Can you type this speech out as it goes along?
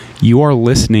You are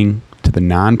listening to the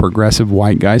Non-Progressive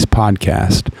White Guys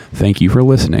podcast. Thank you for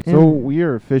listening. So we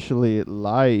are officially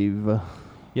live.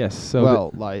 Yes. So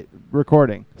Well, live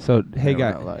recording. So hey No,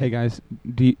 we're not live. guys,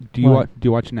 do you What?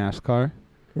 watch NASCAR?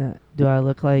 Yeah. Do I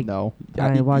look like No.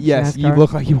 I watch yes, NASCAR? you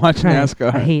look like you watch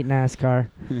NASCAR. I hate NASCAR.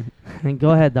 And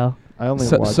go ahead though. I only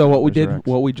So, watch so what we Cars did, Rex.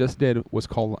 what we just did was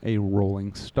called a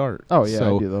rolling start. Oh yeah,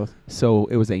 So, I do those. so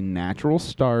it was a natural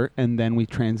start, and then we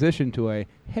transitioned to a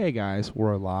hey guys,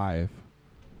 we're live.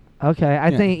 Okay.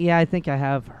 I think I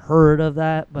have heard of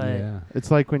that, but yeah.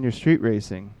 It's like when you're street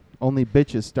racing. Only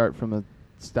bitches start from the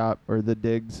stop or the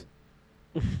digs.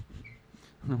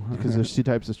 Because there's two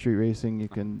types of street racing. You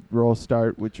can roll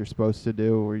start, which you're supposed to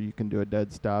do, or you can do a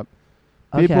dead stop.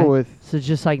 People Okay. with so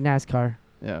just like NASCAR.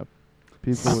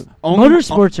 people with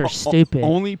Motorsports are stupid.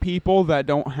 Only people that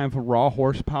don't have raw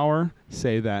horsepower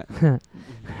say that.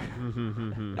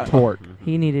 torque.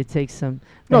 He needed to take some.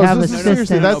 No, they have this is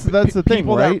seriously, assistants. that's the thing,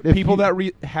 people right? That, If people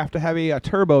you- that have to have a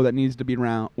turbo that needs to be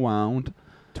wound.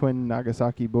 Twin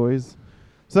Nagasaki boys.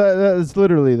 So that's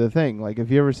literally the thing. Like, if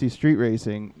you ever see street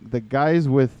racing, the guys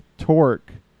with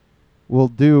torque will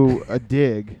do a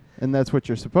dig, and that's what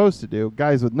you're supposed to do.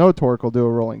 Guys with no torque will do a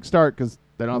rolling start because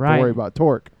they don't have Right. to worry about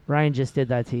torque. Ryan just did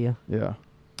that to you. Yeah.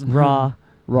 Raw.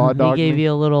 Raw dog. He gave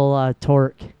you a little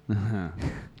torque, Uh-huh.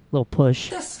 little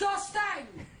push.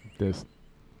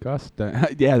 Disgusting.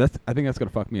 Yeah, I think that's gonna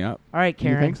fuck me up. All right, Do you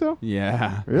Karen. think so?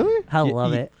 Yeah. Really? I Y-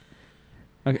 love y- it.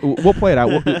 Okay, we'll play it out.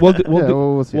 We'll do, Yeah,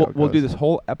 we'll see how it we'll do goes. this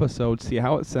whole episode, see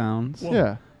how it sounds,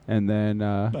 Yeah. and then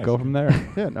go from there.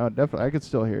 Yeah, no, definitely. I could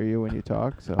still hear you when you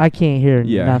talk. So. I can't hear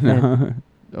Yeah. nothing.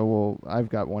 Oh, well, I've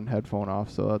got one headphone off,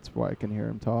 so that's why I can hear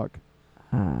him talk.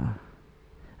 Ah,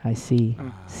 I see.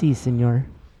 See, senor.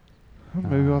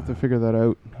 Maybe we'll have to figure that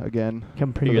out again.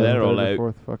 Come pretty Figure that well. all Third or out.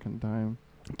 fourth fucking time.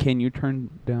 Can you turn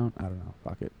down? I don't know.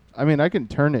 Fuck it. I mean, I can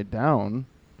turn it down,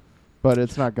 but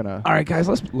it's not gonna. All right, guys.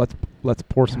 Let's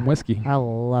pour some whiskey. I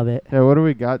love it. Yeah, what do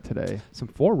we got today? Some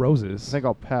Four I Roses. think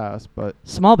I'll pass, but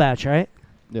Small batch, right?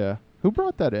 yeah. Who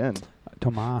brought that in?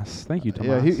 Tomas. Thank you,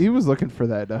 Tomas. Yeah, he was looking for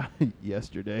that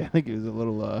yesterday. I think he was a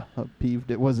little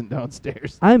peeved it wasn't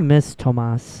downstairs. I miss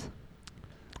Tomas.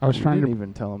 I was We trying didn't to.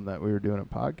 even tell him that we were doing a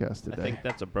podcast I today. think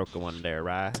that's a broken one there,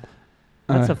 right?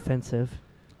 That's uh, offensive.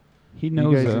 he You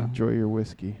knows. guys enjoy your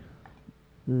whiskey.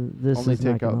 This Only is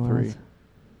not take out gonna 3. last.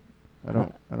 I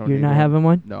don't. You're need not one. having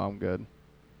one? No, I'm good.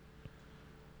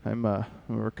 I'm a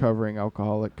recovering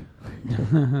alcoholic.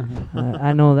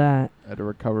 I know that. I had to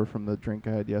recover from the drink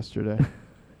I had yesterday.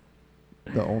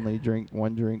 The only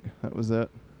one drink. That was it.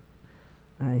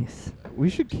 Nice. We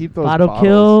should keep those Bottle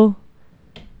bottles.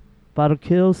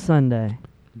 kill Sunday.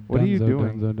 What are you Dunzo,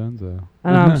 doing? Dunzo.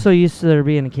 I know, I'm so used to there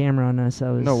being a camera on us. I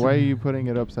was. No, why are you putting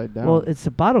it upside down? Well, it's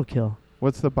a bottle kill.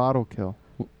 What's the bottle kill?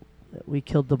 We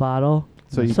killed the bottle.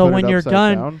 So you So put when it you're upside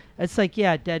done- down? It's like,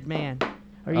 yeah, dead man.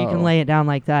 Or you Oh. can lay it down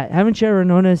like that. Haven't you ever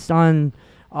noticed on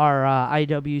our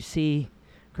IWC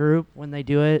group when they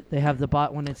do it, they have the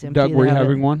bot when it's empty? Doug, they were you have it-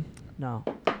 having one? No.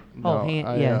 No,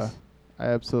 Yes. I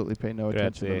absolutely pay no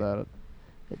attention to Grazie.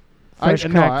 that. Fresh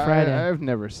no, Crack Friday. I've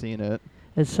never seen it.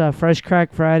 It's Fresh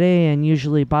Crack Friday and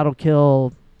usually bottle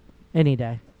kill any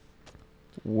day.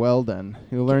 Well then,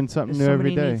 you learn something If new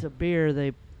every somebody day. needs a beer,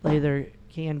 they lay their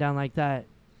can down like that.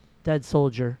 Dead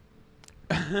soldier.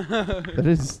 That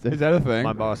is that a thing?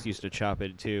 My boss used to chop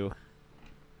it too.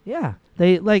 Yeah.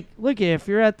 They like look if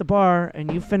you're at the bar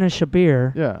and you finish a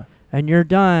beer yeah. and you're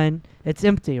done, it's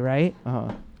empty, right?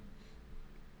 Uh-huh.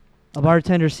 A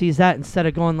bartender sees that instead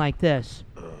of going like this.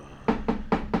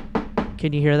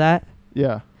 Can you hear that?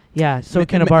 Yeah. Yeah, so Ma-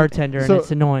 can a ma- bartender, so- and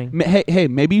it's annoying. Hey,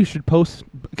 maybe you should post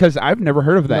because I've never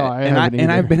heard of that, No, I and haven't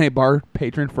and I've either. been a bar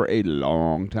patron for a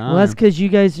long time. Well, that's because you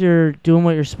guys are doing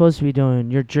what you're supposed to be doing.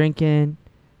 You're drinking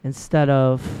instead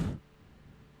of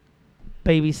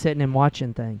babysitting and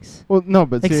watching things. Well, no,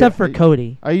 but see, Except for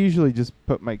Cody. I usually just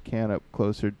put my can up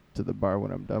closer to the bar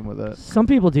when I'm done with it. Some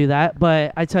people do that,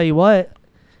 but I tell you what,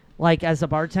 like as a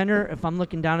bartender, if I'm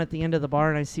looking down at the end of the bar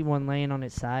and I see one laying on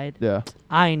its side, Yeah.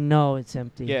 I know it's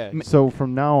empty. Yeah. So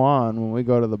from now on, when we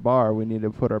go to the bar, we need to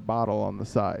put our bottle on the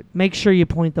side. Make sure you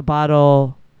point the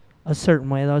bottle a certain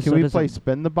way, though. Can so it we doesn't- play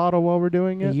spin the bottle while we're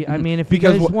doing it? I mean, if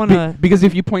because you guys wha- want to, because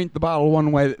if you point the bottle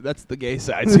one way, that's the gay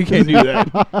side, so you can't do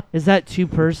that. is that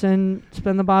two-person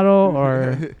spin the bottle,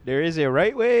 or There is a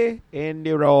right way and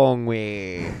a wrong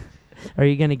way. are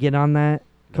you gonna get on that,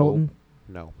 Colton?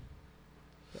 No.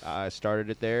 I started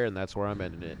it there, and that's where I'm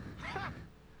ending it.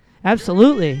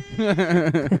 Absolutely.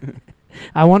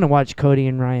 I want to watch Cody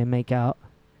and Ryan make out.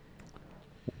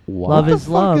 What? Love What is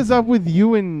the love. fuck is up with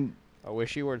you and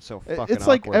wish you weren't so fucking It's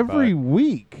like awkward, every bud.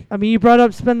 week. I mean, you brought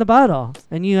up spin the bottle,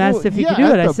 and you asked Well, if you yeah, could do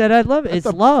at it. I the- said I'd love it. At It's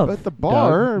the- love. At the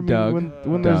bar. I mean, Doug,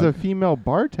 when there's a Doug. female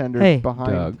bartender Hey.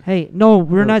 behind. Doug. Hey, no,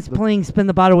 we're The- not the- playing spin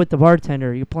the bottle with the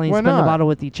bartender. You're playing Why spin the not? bottle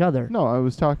with each other. No, I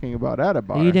was talking about at a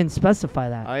bar. You didn't specify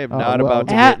that. I am Oh, not well. about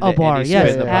to At get a into bar, any yes,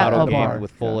 spin the at bottle a game bar.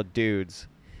 with full Yeah. of dudes.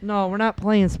 No, we're not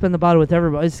playing spin the bottle with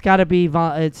everybody. It's got to be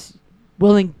it's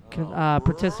willing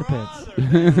participants.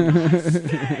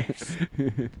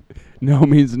 No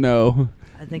means no.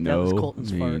 I think no that was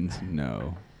Colton's fart. means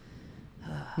no.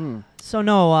 So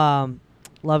no,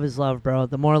 love is love, bro.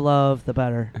 The more love, the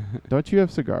better. Don't you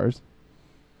have cigars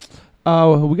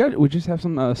Oh, we just have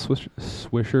some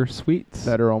Swisher sweets.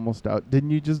 that are almost out?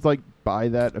 Didn't you just like buy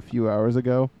that a few hours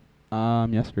ago?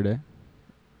 Yesterday.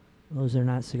 Those are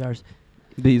not cigars.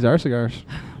 These are cigars.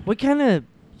 What kind of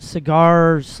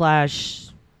cigar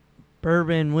 /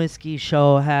 bourbon whiskey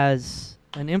show has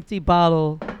an empty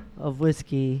bottle of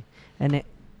whiskey and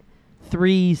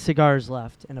 3 cigars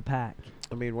left in a pack?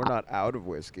 I mean, we're not out of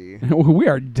whiskey. We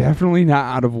are definitely not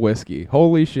out of whiskey.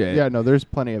 Holy shit. Yeah, no, there's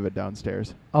plenty of it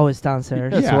downstairs. Oh, it's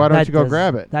downstairs. Yeah, so why don't you go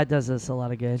grab it? That does us a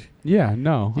lot of good. Yeah,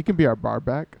 no. You can be our bar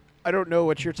back. I don't know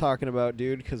what you're talking about,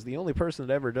 dude, because the only person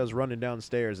that ever does running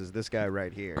downstairs is this guy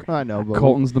right here. I know, but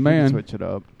Colton's the we can man. Switch it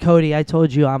up, Cody, I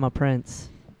told you I'm a prince.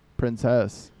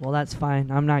 princess. Well, that's fine.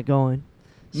 I'm not going.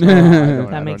 So I That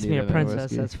don't makes need me a any princess.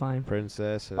 whiskey. That's fine.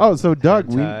 Princess. Oh, so Doug,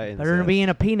 we Better than being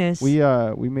a penis. we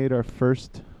made our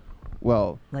first.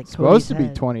 Well, like supposed to Cody's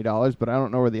be head. $20, but I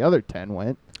don't know where the other 10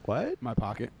 went. What? My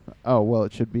pocket. Oh well,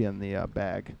 it should be in the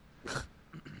bag.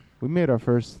 We made our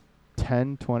first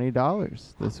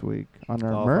 $20 this week on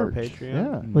our Off our merch. Patreon?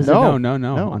 Yeah. Was it- no, on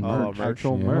Oh, merch. merch.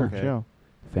 Actual Yeah. merch. Okay. Yeah.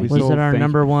 Thank We Was sold it our thank-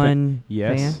 number fa- one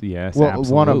Yes, fan? yes, Well,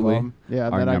 absolutely. one of them. Yeah.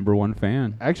 And Our then number one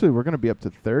fan. actually, we're gonna be up to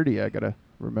 30. I gotta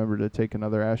remember to take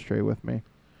another ashtray with me.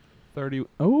 30.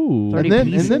 Oh. 30 and then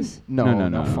pieces?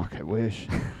 no, fuck, I wish.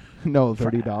 No,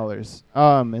 $30.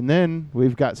 And then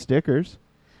we've got stickers.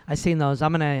 I seen those.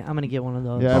 I'm gonna get one of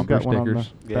those. Yeah, I've Bumper got one on the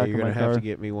stickers. Yeah, back you're of gonna my have car. to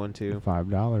get me one too.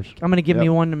 $5. I'm gonna give me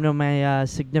Yep. one to my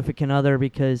significant other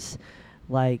because,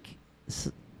 like,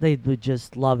 they would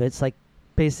just love it. It's like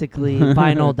basically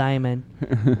vinyl diamond.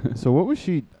 So what was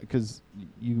she? Because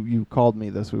you called me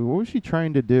this week. What was she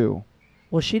trying to do?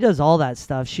 Well, she does all that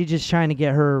stuff. She's just trying to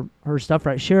get her stuff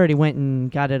right. She already went and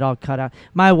got it all cut out.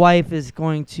 My wife is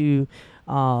going to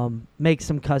make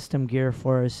some custom gear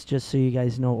for us, just so you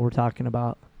guys know what we're talking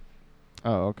about.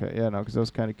 Oh, okay. Yeah, no, because I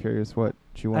was kind of curious what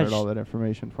she wanted sh- all that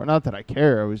information for. Not that I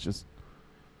care. I was just.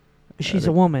 She's Yeah,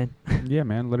 a woman. Yeah,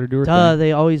 man. Let her do her Duh, thing.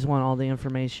 they always want all the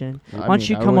information. I Why don't mean,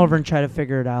 you I come wouldn't- over and try to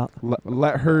figure it out?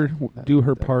 Let her do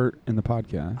her part in the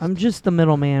podcast. I'm just the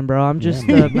middleman, bro. I'm just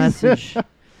Yeah. the message.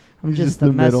 I'm just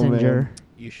the middleman. messenger.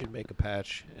 You should make a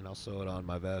patch, and I'll sew it on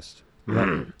my vest.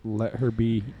 let her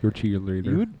be your cheerleader.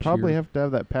 You would probably have to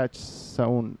have that patch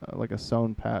sewn, like a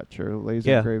sewn patch or a laser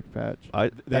Yeah. engraved patch.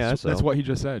 That's what he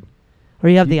just said. Or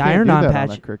you have the can't do iron-on that on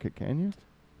patch. a Cricut, can you?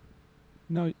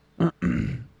 No.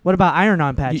 What about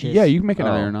iron-on patches? Yeah, you can make an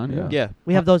Oh, iron on. yeah. Yeah,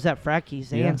 We have those at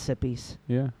Fracky's Yeah. and Sippies.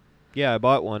 Yeah. yeah. I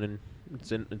bought one, and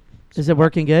it's in. Is it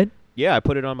working good? Yeah, I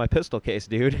put it on my pistol case,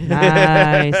 dude.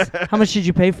 Nice. How much did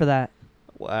you pay for that?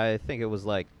 Well, I think it was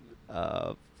like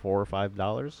 $4 or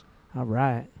 $5. All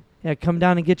right. Yeah, come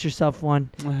down and get yourself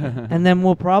one. And then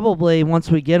we'll probably,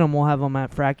 once we get them, we'll have them at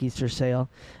Fracky's for sale.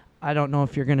 I don't know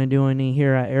if you're going to do any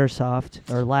here at Airsoft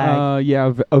or Lag.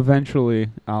 Yeah. Eventually,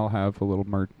 I'll have a little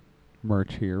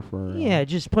merch here for. Yeah,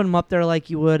 just put them up there like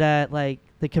you would at like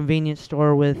the convenience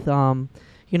store with,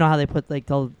 you know how they put like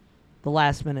the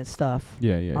last minute stuff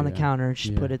Yeah. on the counter.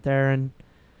 Just Yeah. put it there and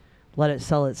let it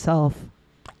sell itself.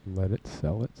 Let it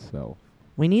sell itself.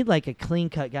 We need like a clean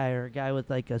cut guy or a guy with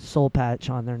like a soul patch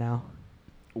on there now.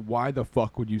 Why the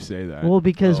fuck would you say that? Well,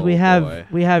 because Oh, we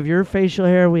boy. have your facial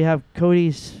hair, we have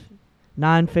Cody's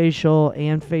non-facial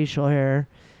and facial hair,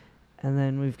 and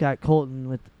then we've got Colton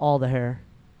with all the hair.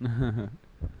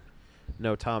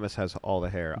 No, Thomas has all the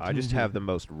hair. I just have the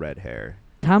most red hair.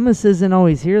 Thomas isn't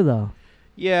always here though.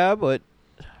 Yeah, but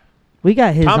We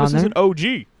got his Thomas on is there. an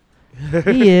OG.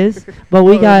 He is, but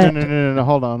we Oh, got no,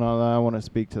 hold on. I want to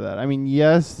speak to that. I mean,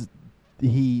 yes,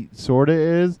 he sort of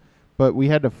is, but we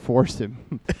had to force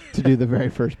him to do the very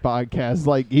first podcast.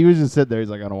 Like, he was just sitting there. He's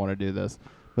like, I don't want to do this.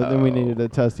 But then we needed to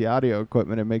test the audio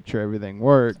equipment and make sure everything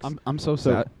works. I'm so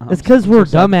So- sad. I'm it's because we're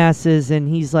so sad. dumbasses and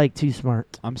he's like too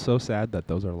smart. I'm so sad that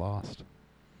those are lost.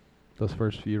 Those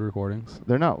first few recordings.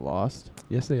 They're not lost.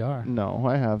 Yes, they are. No,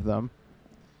 I have them.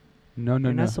 No.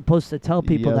 You're not supposed to tell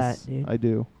people yes, that, dude. I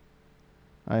do.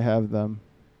 I have them.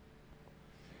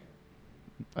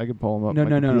 I could pull them up No, on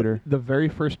no, my no, computer. the very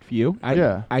first few.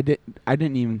 Yeah. I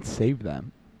didn't even save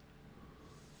them.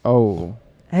 Oh.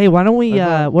 Hey, why don't we? I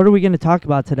thought- What are we going to talk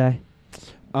about today?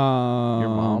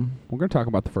 mom. We're gonna talk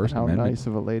about the First How Amendment. nice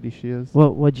of a lady she is.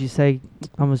 What'd you say?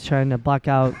 I was trying to block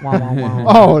out. Wah, wah, wah.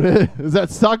 Oh, is that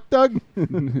suck, Doug?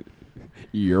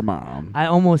 Your mom. I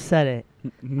almost said it.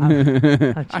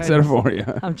 I trying said it to for you.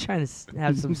 I'm trying to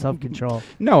have some self-control.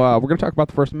 No, we're gonna talk about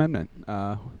the First Amendment.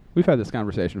 We've had this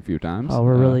conversation a few times. Oh,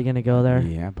 we're really going to go there?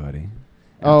 Yeah, buddy.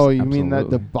 Oh, you mean that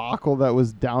Absolutely. debacle that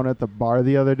was down at the bar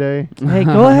the other day? Hey,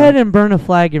 go ahead and burn a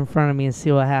flag in front of me and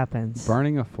see what happens.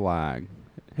 Burning a flag.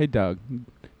 Hey, Doug,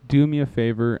 do me a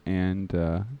favor and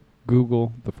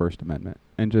Google the First Amendment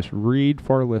and just read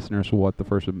for our listeners what the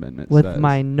First Amendment With says.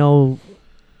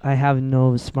 I have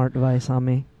no smart device on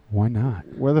me. Why not?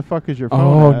 Where the fuck is your Oh,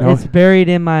 phone? at? no. It's buried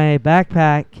in my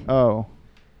backpack. Oh.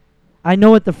 I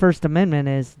know what the First Amendment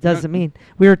is. Doesn't mean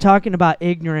we were talking about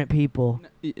ignorant people.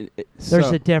 There's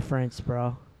a difference,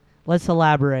 bro. Let's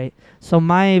elaborate. So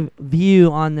my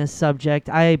view on this subject,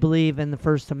 I believe in the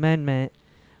First Amendment,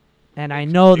 and I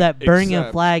know that burning a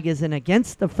Except- flag isn't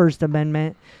against the First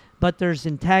Amendment, but there's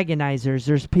antagonizers.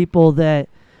 There's people that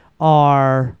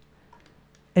are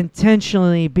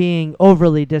intentionally being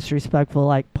overly disrespectful,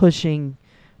 like pushing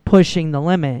the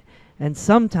limit. And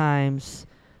sometimes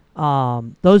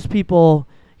those people,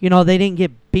 they didn't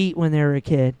get beat when they were a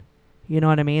kid. You know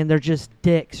what I mean? They're just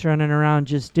dicks running around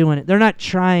just doing it. They're not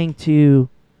trying to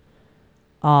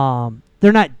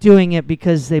they're not doing it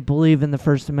because they believe in the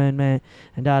First Amendment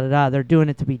and da-da-da. They're doing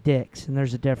it to be dicks, and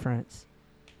there's a difference.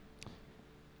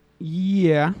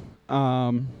 Yeah.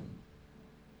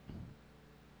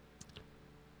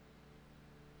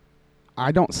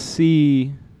 I don't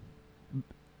see.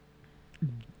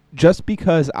 Just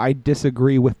because I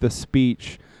disagree with the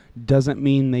speech doesn't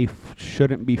mean they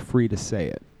shouldn't be free to say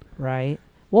it. Right?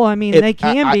 Well, I mean, It- they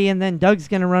can I- be, and then Doug's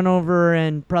going to run over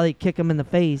and probably kick him in the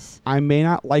face. I may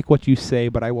not like what you say,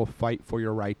 but I will fight for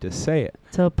your right to say it.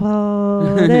 To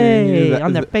party That-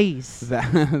 on their that- face.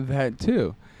 That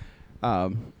too. I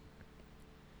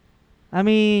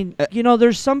mean,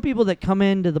 there's some people that come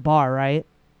into the bar, right?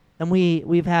 And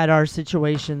we've had our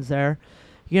situations there,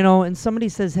 and somebody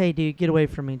says, "Hey, dude, get away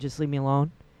from me. Just leave me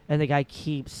alone." And the guy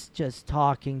keeps just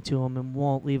talking to him and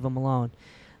won't leave him alone.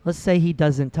 Let's say he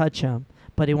doesn't touch him,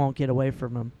 but he won't get away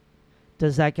from him.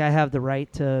 Does that guy have the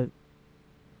right to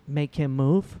make him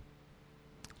move?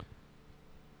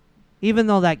 Even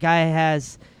though that guy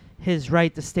has his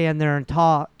right to stand there and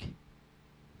talk,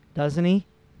 doesn't he?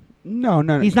 No.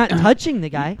 He's not touching the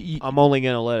guy. I'm only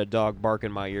going to let a dog bark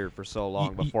in my ear for so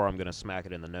long Y- before I'm going to smack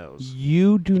it in the nose.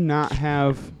 You do not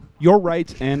have your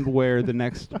rights end where the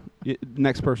next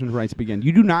person's rights begin.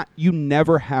 You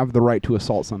never have the right to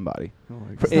assault somebody.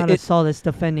 It's not assault, it's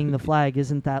defending the flag.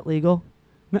 Isn't that legal?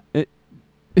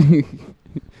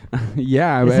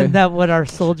 Yeah. Isn't that what our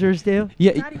soldiers do?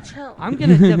 Yeah. Daddy, chill. I'm going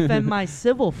to defend my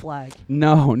civil flag.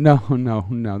 No.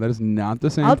 That is not the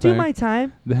same I'll thing. do my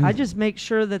time. Then- I just make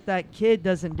sure that kid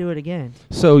doesn't do it again.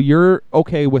 So you're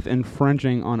okay with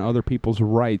infringing on other people's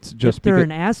rights just if they're because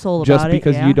an asshole just about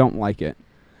because it, yeah. you don't like it.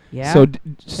 Yeah. So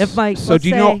If my- so let's do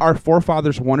you know say- our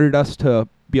forefathers wanted us to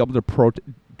be able to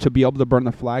be able to burn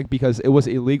the flag because it was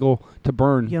illegal to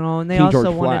burn. and they King also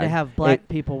George wanted to flag. have black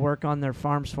people work on their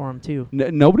farms for them too.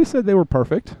 Nobody said they were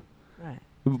perfect, Right.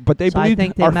 but they So I believed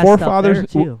think they our messed up there,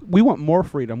 forefathers. too. We want more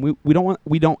freedom.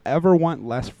 We don't ever want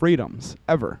less freedoms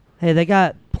ever. Hey, they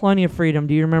got plenty of freedom.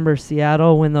 Do you remember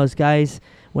Seattle when those guys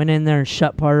went in there and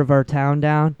shut part of our town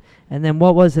down? And then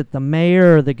what was it, the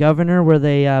mayor or the governor, where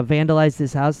they vandalized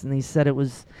his house and he said it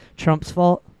was Trump's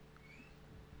fault?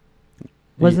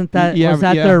 Wasn't that yeah, was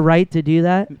that yeah. their right to do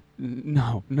that?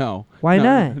 No. Why No,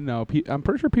 not? No, I'm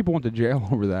pretty sure people went to jail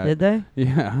over that. Did they?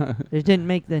 Yeah. It didn't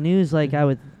make the news like I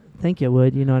would think it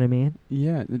would. You know what I mean?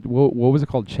 Yeah. What was it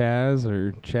called? Chaz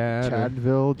or Chad? or-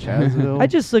 Chadville, Chazville. I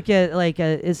just look at like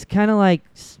it's kind of like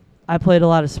I played a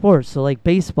lot of sports, so like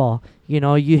baseball.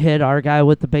 You hit our guy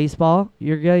with the baseball,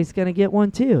 your guy's gonna get one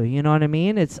too. You know what I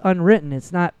mean? It's unwritten.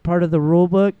 It's not part of the rule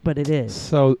book, but it is.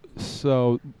 So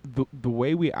the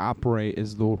way we operate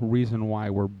is the reason why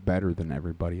we're better than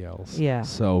everybody else. Yeah.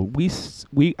 So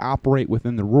we operate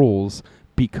within the rules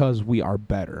because we are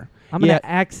better. I'm gonna Yeah.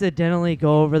 accidentally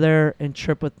go over there and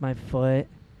trip with my foot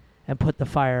and put the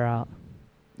fire out.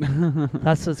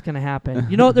 That's what's gonna happen.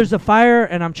 There's a fire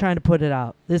and I'm trying to put it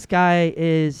out. This guy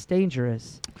is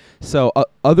dangerous. So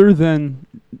other than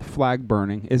flag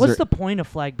burning, is What's there the point of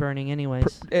flag burning,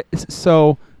 anyways?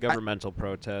 so Governmental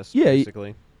protest, yeah,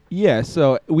 basically. Yeah,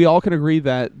 so we all can agree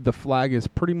that the flag is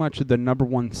pretty much the number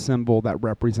one symbol that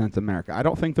represents America. I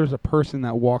don't think there's a person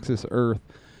that walks this earth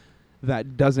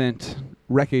that doesn't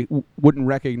wouldn't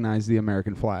recognize the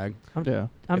American flag. Yeah.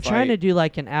 I'm If trying I- to do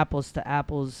like an apples to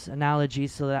apples analogy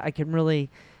so that I can really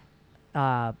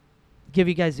give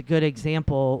you guys a good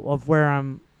example of what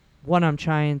I'm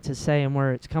trying to say and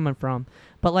where it's coming from.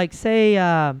 But like say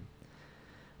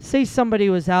somebody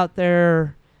was out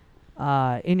there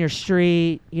in your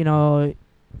street, you know,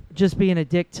 just being a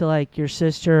dick to like your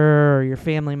sister or your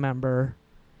family member.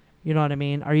 You know what I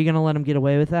mean? Are you going to let them get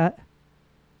away with that?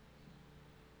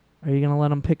 Are you going to let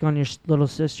them pick on your little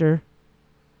sister?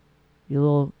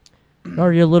 Or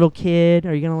your little kid?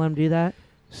 Are you going to let them do that?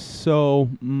 So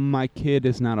my kid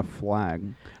is not a flag.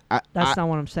 That's not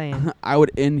what I'm saying. I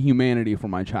would end humanity for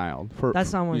my child.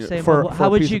 That's not what I'm saying. For, But for how a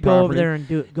would piece you of go over property. there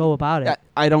and go about it?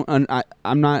 I don't.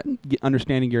 I'm not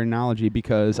understanding your analogy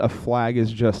because a flag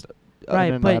is just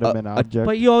Right, An but- inanimate object.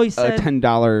 But you always a said,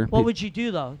 $10. what would you do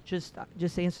though? Just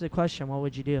answer the question. What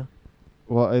would you do?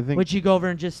 well, I think Would you go over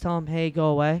and just tell him, "Hey, go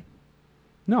away"?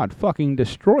 No, I'd fucking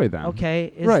destroy them.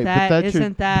 Okay, Right, but that's your-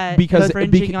 isn't that Because-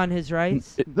 infringing beca- on his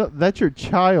rights? that's your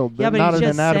child, Yeah, but not he's an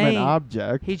just inanimate saying-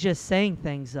 object. He's just saying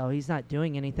things though. He's not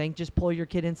doing anything. Just pull your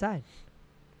kid inside,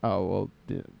 Oh well,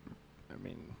 I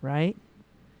mean, right?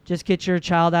 Just get your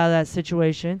child out of that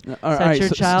situation. All Set right, your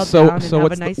so- child so- down and so have a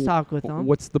what's the- nice talk with them.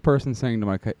 What's the person saying to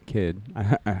my kid?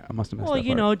 I must have missed Well, that you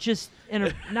part. know, just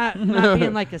not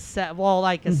being like a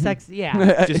sex.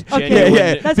 Yeah. Just Okay, genuine.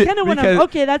 yeah. that's Be- kind of what I'm. because-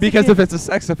 Okay, that's a Because good- if it's a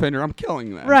sex offender, I'm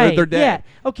killing them. right. They're dead.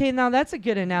 Yeah. Okay, now that's a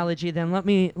good analogy. Then let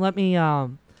me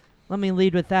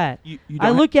lead with that. You I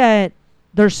don't look at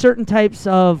there's certain types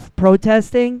of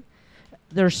protesting.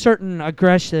 There's certain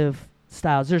aggressive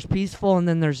styles. There's peaceful and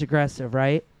then there's aggressive,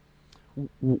 right?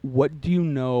 what do you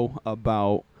know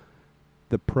about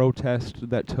the protest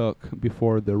that took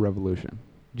before the revolution?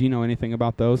 Do you know anything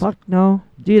about those? Fuck no,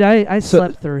 dude. I So-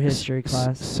 slept through history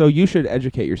class. So you should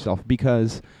educate yourself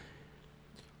because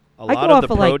A I lot go of off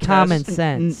the of like protests, common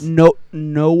sense.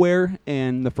 nowhere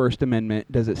in the First Amendment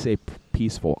does it say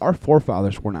peaceful. Our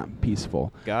forefathers were not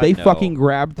peaceful. God, They no. fucking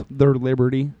grabbed their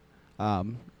liberty.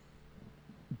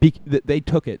 They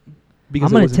took it because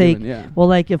I'm gonna it wasn't take. given, yeah. Well,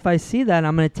 like if I see that,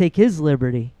 I'm gonna take his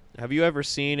liberty. Have you ever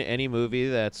seen any movie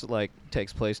that's like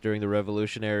takes place during the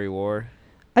Revolutionary War?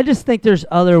 I just think there's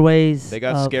other ways. They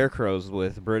got of scarecrows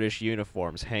with British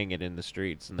uniforms hanging in the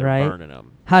streets, and they're Right. burning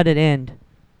them. How'd it end?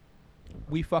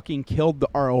 We fucking killed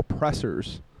our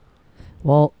oppressors.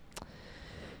 Well,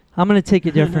 I'm going to take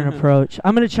a different approach.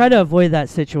 I'm going to try to avoid that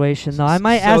situation, though. I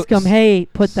might So- ask him, hey,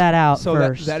 put that out So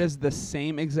first. that is the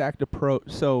same exact approach.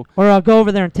 So or I'll go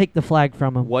over there and take the flag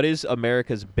from him. What is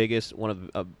America's biggest one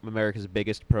of America's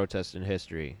biggest protests in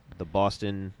history? The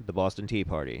Boston Tea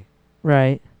Party.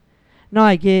 Right. No,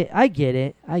 I get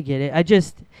it. I get it.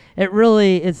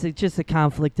 It's just a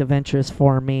conflict of interest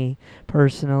for me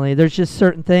personally. There's just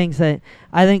certain things that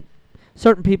I think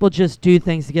certain people just do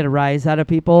things to get a rise out of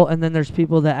people, and then there's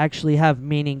people that actually have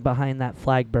meaning behind that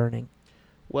flag burning.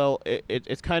 Well,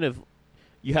 it's kind of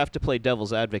you have to play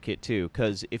devil's advocate too,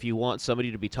 because if you want somebody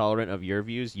to be tolerant of your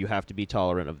views, you have to be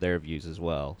tolerant of their views as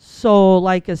well. So,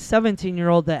 like a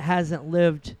 17-year-old that hasn't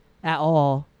lived at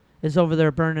all is over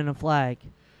there burning a flag.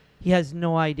 He has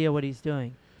no idea what he's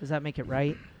doing. Does that make it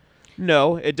right?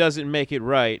 No, it doesn't make it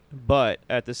right, but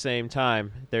at the same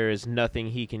time, there is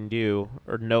nothing he can do,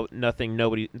 or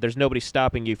there's nobody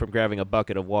stopping you from grabbing a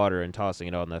bucket of water and tossing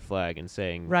it on that flag and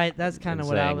saying, Right, that's kind of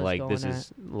what I was like, going this at.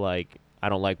 is like, I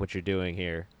don't like what you're doing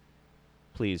here.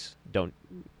 Please don't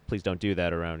do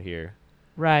that around here.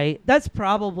 Right. That's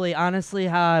probably, honestly,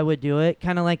 how I would do it.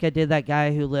 Kind of like I did that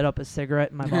guy who lit up a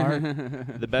cigarette in my bar.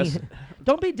 The best,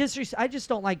 Don't be I just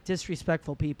don't like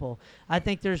disrespectful people. I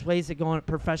think there's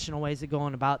professional ways of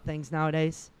going about things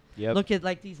nowadays. yep. Look at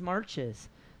like these marches.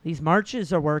 These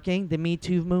marches are working. The Me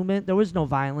Too movement, there was no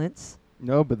violence.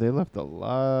 no, but they left a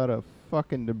lot of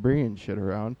fucking debris and shit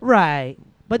around. Right.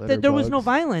 But there was no Litterbugs.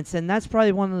 violence, and that's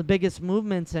probably one of the biggest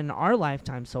movements in our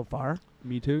lifetime so far.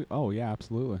 Me too. Oh yeah,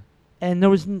 absolutely. And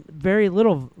there was very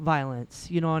little violence.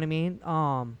 You know what I mean?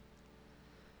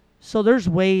 So there's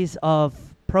ways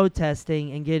of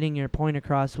protesting and getting your point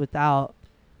across without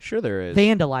Sure there is.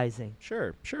 vandalizing.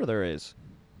 Sure there is.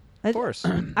 I- Of course.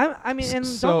 I mean, and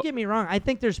So- don't get me wrong. I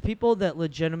think there's people that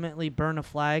legitimately burn a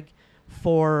flag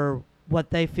for what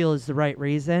they feel is the right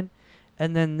reason,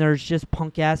 and then there's just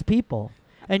punk ass people,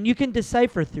 and you can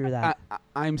decipher through that.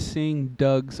 I'm seeing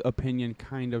Doug's opinion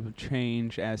kind of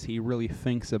change as he really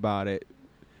thinks about it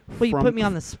Well, you put me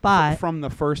on the spot. From the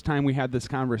first time we had this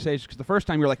conversation, because the first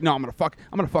time you're like, no, I'm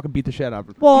gonna fucking beat the shit out of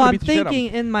him. Well, gonna I'm beat the shit out of thinking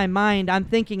him. in my mind, I'm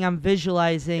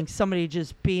visualizing somebody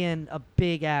just being a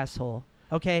big asshole.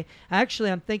 Okay? Actually,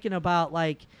 I'm thinking about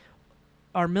like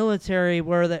our military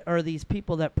or these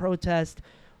people that protest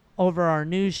over our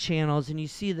news channels, and you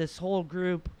see this whole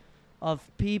group of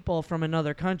people from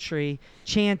another country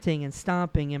chanting and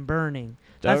stomping and burning.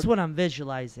 That's Doug? what I'm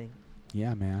visualizing.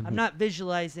 Yeah, man. I'm not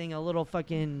visualizing a little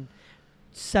fucking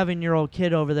 7-year-old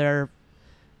kid over there,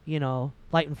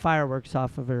 lighting fireworks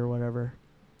off of it or whatever.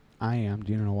 I am.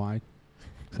 Do you know why?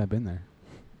 Because I've been there.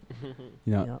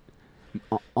 Yep.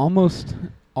 Almost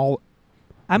all.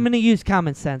 I'm going to use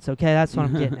common sense, okay? That's what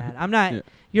I'm getting at. I'm not. Yeah.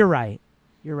 You're right.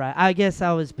 You're right. I guess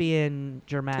I was being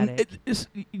dramatic.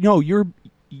 No,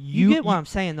 you get what I'm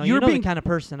saying, though. You you're know being- the kind of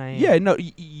person I am. Yeah, no,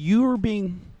 you're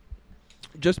being.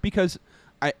 Just because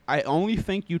I only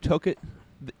think you took it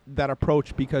that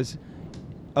approach because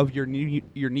of your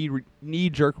knee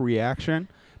jerk reaction,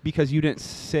 because you didn't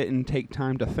sit and take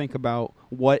time to think about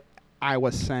what I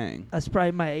was saying. That's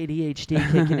probably my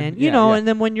ADHD kicking in. Yeah. And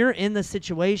then when you're in the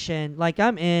situation, like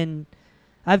I've been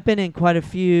in quite a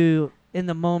few in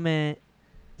the moment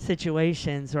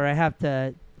situations where I have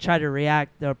to try to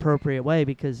react the appropriate way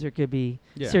because there could be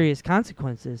serious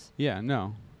consequences. Yeah,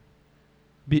 no.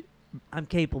 I'm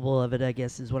capable of it, I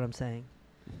guess, is what I'm saying.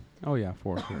 Oh yeah,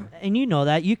 for sure. And you know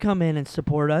that. You come in and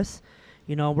support us.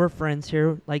 We're friends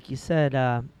here. Like you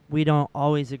said, we don't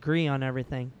always agree on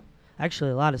everything.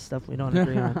 Actually, a lot of stuff we don't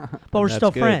agree on. But we're That's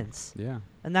still good. friends. Yeah.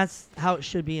 And that's how it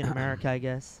should be in America, I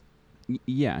guess.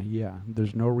 Yeah.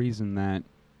 There's no reason that.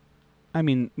 I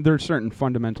mean, there's certain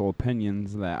fundamental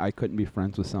opinions that I couldn't be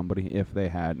friends with somebody if they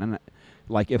had, and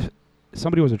like if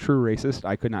somebody was a true racist,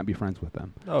 I could not be friends with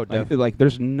them. Oh, definitely. Like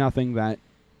there's nothing that.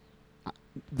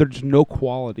 There's no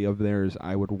quality of theirs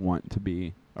I would want to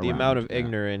be around. The amount of yeah.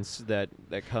 ignorance that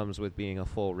comes with being a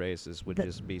full racist would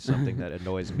just be something that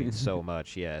annoys me so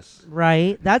much. Yes.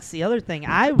 Right. That's the other thing.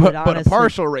 I would But honestly. a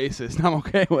partial racist, I'm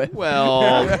okay with.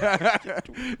 Well,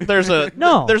 there's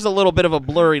a little bit of a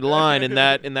blurry line in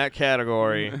that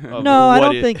category. Of No, I what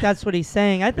don't it- think that's what he's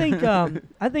saying. I think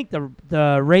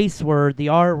the race word, the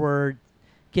R word,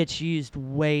 gets used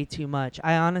way too much.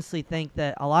 I honestly think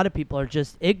that a lot of people are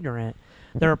just ignorant.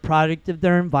 They're a product of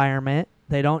their environment.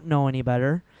 They don't know any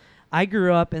better. I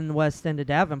grew up in the West End of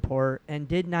Davenport and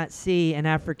did not see an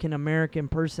African American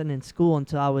person in school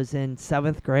until I was in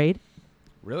 7th grade.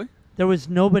 Really? There was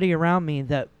nobody around me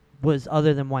that was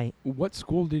other than white. What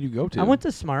school did you go to? I went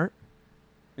to Smart.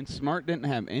 And Smart didn't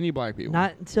have any black people.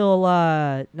 Not until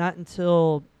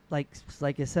like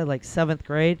I said, like 7th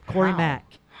grade. Corey How? Mack.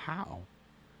 How?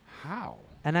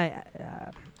 And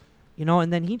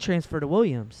and then he transferred to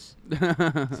Williams.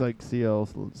 It's like C.L.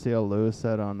 Lewis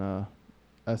said on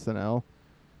SNL.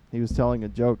 He was telling a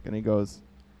joke, and he goes,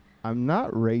 "I'm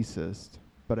not racist,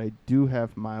 but I do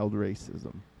have mild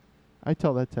racism." I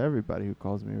tell that to everybody who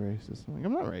calls me racist. I'm like,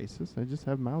 I'm not racist. I just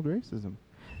have mild racism.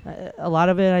 A lot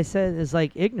of it, I said, is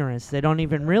like ignorance. They don't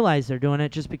even realize they're doing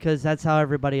it just because that's how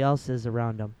everybody else is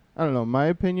around them. I don't know. My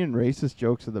opinion, racist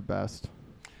jokes are the best.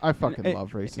 I fucking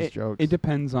love racist jokes. It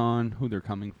depends on who they're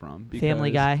coming from. Family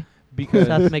Guy, Because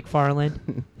Seth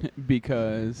MacFarlane.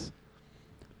 because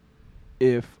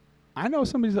if I know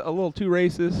somebody's a little too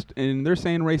racist and they're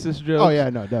saying racist jokes. Oh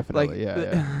yeah, no, definitely. Like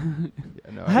yeah.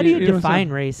 No, How do you You know what I'm define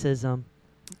racism?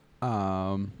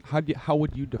 How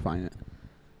would you define it?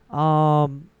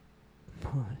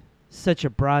 Such a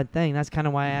broad thing. That's kind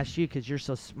of why I asked you, because you're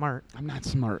so smart I'm not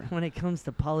smart. when it comes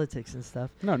to politics and stuff.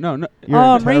 No. You're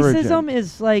intelligent. Racism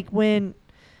is like when,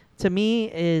 to me,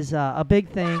 is a big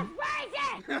thing.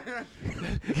 A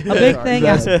big thing.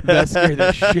 That scared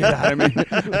the shit out of me.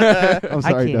 I'm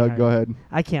sorry, can't Doug. hear Go it. ahead.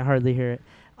 I can't hardly hear it.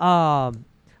 My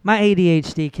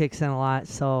ADHD kicks in a lot,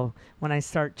 so when I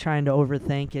start trying to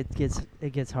overthink,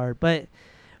 it gets hard. But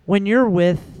when you're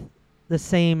with the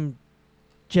same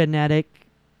genetic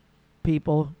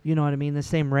people, you know what I mean, the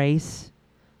same race,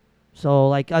 so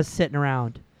like us sitting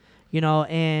around,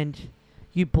 and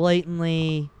you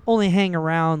blatantly only hang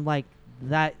around like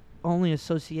that, only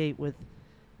associate with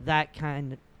that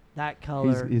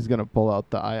color. He's gonna pull out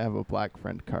the "I have a black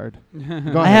friend" card. Go I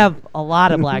ahead. have a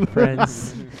lot of black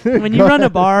friends. When you run a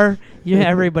bar,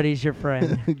 everybody's your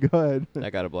friend. Go ahead.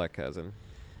 I got a black cousin.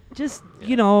 Just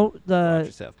Yeah. Watch the.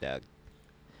 yourself, Doug.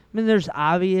 I mean, there's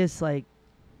obvious like,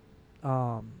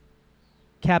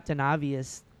 Captain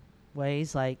Obvious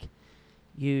ways, like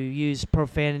you use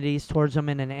profanities towards them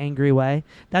in an angry way.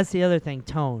 That's the other thing.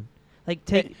 Tone. Like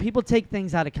people take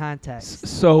things out of context.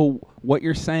 So what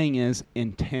you're saying is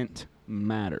intent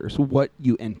matters. What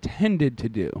you intended to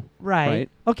do. Right.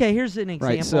 Okay, here's an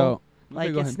example. Right. So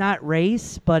like go it's ahead. not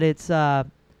race, but it's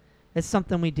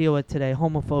something we deal with today,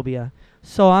 homophobia.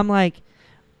 So I'm like,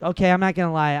 okay, I'm not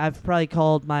gonna lie. I've probably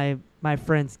called my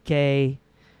friends gay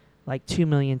like 2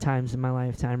 million times in my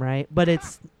lifetime, right? But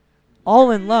it's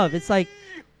all in love. It's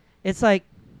like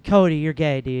Cody, you're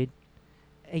gay, dude.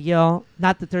 You know,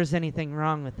 not that there's anything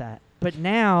wrong with that, but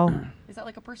now, Is that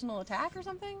like a personal attack or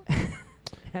something?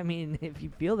 I mean, if you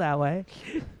feel that way,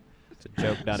 It's a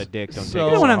joke, not a dick. Don't So- take you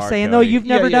it know so what I'm hard, saying, though. Cody. You've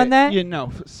never done that. Yeah,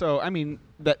 no. So I mean,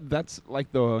 that's like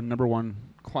the number one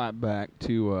clap back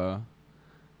to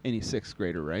any sixth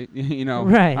grader, right? You know,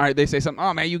 Right. All right, they say something.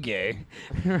 Oh man, you gay,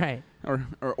 Right.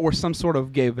 or some sort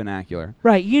of gay vernacular.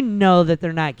 Right. You know that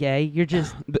they're not gay. You're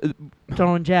just The,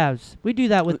 throwing jabs. We do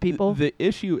that with people. The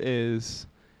issue is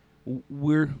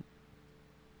we're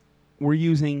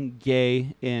using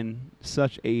gay in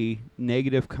such a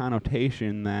negative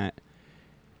connotation that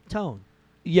Tone.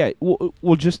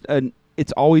 well just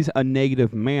it's always a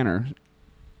negative manner,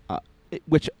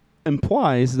 which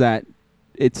implies that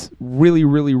it's really,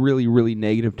 really, really, really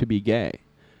negative to be gay.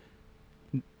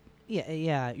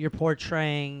 Yeah. You're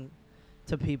portraying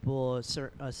to people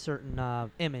a certain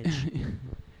image.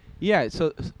 Yeah,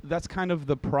 so that's kind of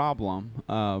the problem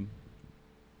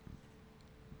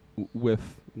with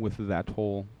that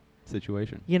whole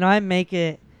situation. You know, I make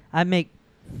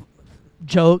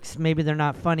jokes. Maybe they're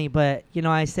not funny, but you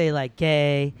know, I say like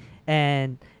gay,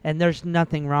 and there's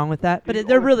nothing wrong with that. But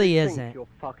there really isn't. You're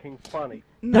fucking funny.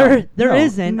 There No,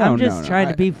 isn't. no, I'm no, just no. trying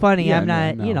to be funny. Yeah, I'm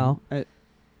not. You know,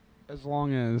 as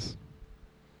long as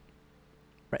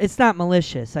it's not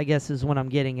malicious. I guess is what I'm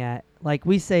getting at. Like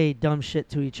we say dumb shit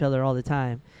to each other all the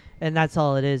time, and that's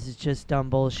all it is. It's just dumb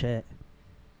bullshit.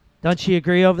 Don't you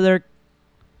agree over there,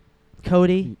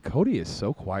 Cody? Cody is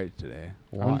so quiet today.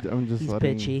 Why? I'm just He's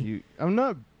letting bitchy. you. I'm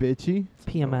not bitchy.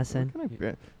 PMSing. What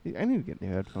can I need to get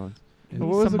new headphones. Yeah. What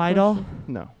was Some the Midol? question?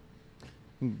 No.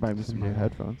 You can buy me some new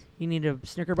headphones. You need a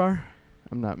Snicker bar?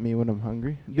 I'm not me when I'm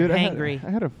hungry. You're Dude, hangry. I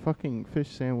had a fucking fish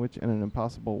sandwich and an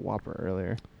Impossible Whopper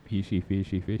earlier. Fishy.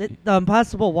 The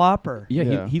Impossible Whopper. Yeah,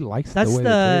 Yeah. He likes That's the way it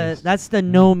the tastes. that's the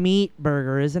no meat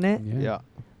burger, isn't it? Yeah.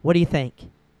 What do you think?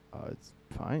 It's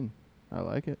fine. I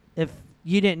like it. If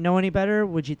you didn't know any better,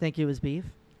 would you think it was beef?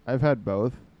 I've had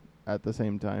both at the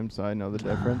same time, so I know the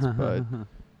difference. But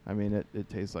I mean, it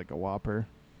tastes like a Whopper.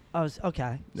 Oh,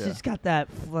 okay. So Yeah. it's got that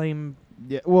flame.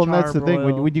 Yeah. Well, and that's the thing.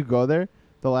 Charbroil. When you go there,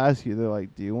 they'll ask you. They're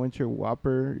like, "Do you want your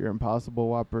Whopper, your Impossible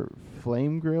Whopper,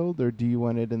 flame grilled, or do you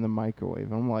want it in the microwave?"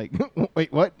 I'm like,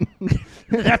 "Wait, what?"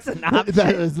 That's an option.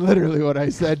 That is literally what I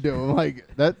said to him. Like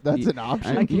that's an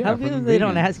option. Like, Yeah, how for the come they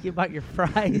don't vegans. ask you about your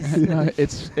fries?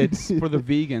 It's for the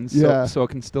vegans, Yeah. so it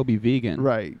can still be vegan.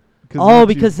 Right. Oh, once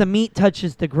you- because the meat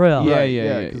touches the grill. Yeah, Right,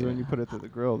 yeah, Because yeah. when you put it to the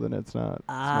grill, then it's not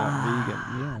Ah,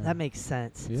 vegan. Yeah. that makes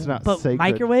sense. Yeah. It's not But sacred.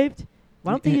 microwaved?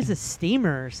 Why don't they use a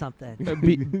steamer or something?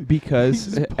 Because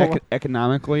You just pull up-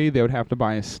 economically, they would have to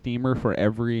buy a steamer for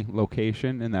every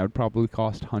location, and that would probably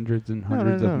cost hundreds and No,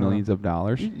 hundreds no, of no. millions of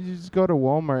dollars. You just go to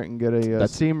Walmart and get a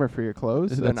That's- steamer for your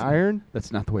clothes, an that's- iron.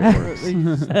 That's not the way it works. They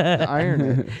just iron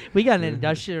it. We got an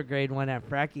industrial grade one at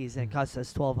Fracky's and it cost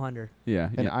us $1,200. Yeah,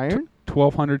 An yeah. iron?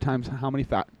 1,200 times how many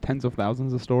tens of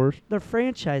thousands of stores? They're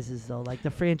franchises though, like the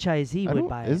franchisee would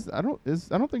buy it. I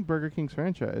don't think Burger King's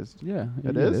franchised. Yeah,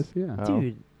 It is? Yeah. Oh.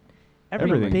 Dude, every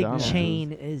Everything. big McDonald's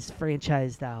chain is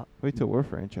franchised out. Wait till we're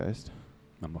franchised.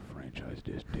 I'm a franchise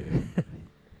this dude.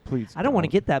 Please. I don't want to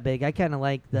get that big. I kind of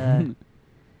like the.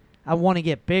 I want to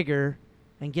get bigger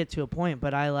and get to a point,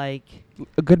 but I like.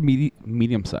 a good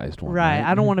medium-sized one. Right.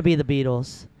 I don't want to be the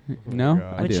Beatles. No,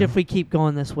 God. I Which, do. if we keep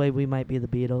going this way, we might be the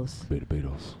Beatles. Be the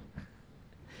Beatles.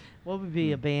 What would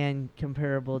be a band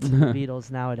comparable to the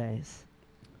Beatles nowadays?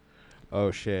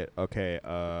 Oh shit. Okay.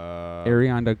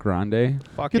 Ariana Grande.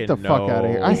 Fucking Get the fuck outta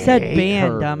here. I I said hate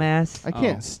band, her. dumbass. I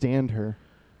can't Oh. stand her.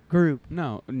 Group.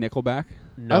 No, Nickelback.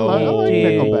 No. I like Dude,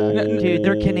 Nickelback. dude,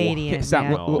 they're Canadian. Okay, stop.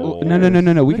 man.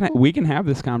 No. We can have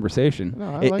this conversation.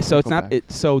 No, I like so it's not.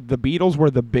 Nickelback. So the Beatles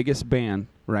were the biggest band,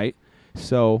 right?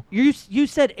 So You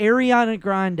said Ariana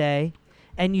Grande,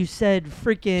 and you said She's a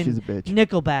freaking bitch.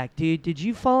 Nickelback, dude. Did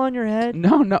you fall on your head?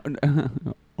 no.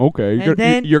 Okay, And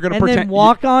then you're gonna and pretend then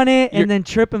walk on it, you're- and then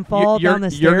trip and fall you're, down the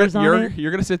you're stairs gonna, on you're, it.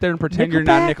 You're gonna sit there and pretend you're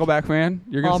not a Nickelback fan.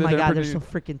 You're gonna Oh sit my there god, and they're so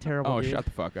pretend. freaking terrible. Oh, dude. shut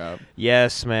the fuck up.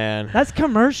 Yes, man. That's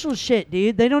commercial shit,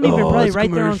 dude. They don't even probably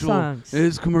write their own songs. It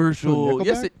is commercial.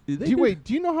 Nickelback? Yes,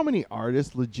 Do you know how many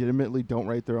artists legitimately don't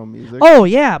write their own music? Oh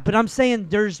yeah, but I'm saying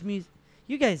there's music.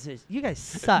 You guys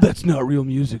suck. That's not real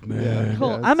music, man. Yeah.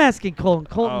 Col- it's- I'm asking Colton.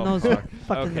 Colton Oh, knows fuck.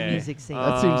 fucking the Okay. music scene.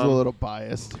 That seems a Um, little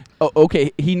biased. Oh,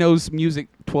 okay. He knows music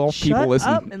 12 Shut people listen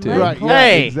up and to. let Right. Colton Yeah.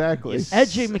 Hey! Exactly. Yes.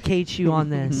 educate you on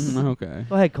this. Okay.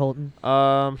 Go ahead, Colton.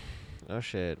 Oh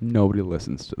shit. Nobody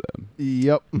listens to them.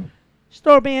 Yep. Just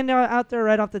throw a band out there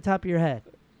right off the top of your head.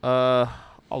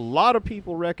 A lot of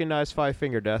people recognize Five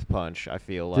Finger Death Punch. I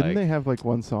feel like. Didn't they have like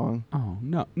one song? Oh,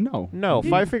 no. No, Dude.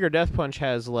 Five Finger Death Punch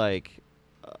has like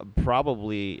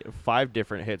probably 5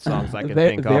 different hit songs I can They-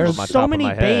 think there's of on my so top many of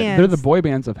my head. bands. They're the boy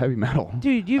bands of heavy metal.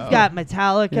 Dude, you've Oh. got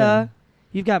Metallica. Yeah.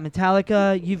 You've got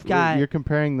Metallica. You've got. You're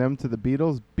comparing them to the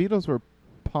Beatles. Beatles were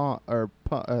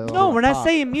No, we're not pop.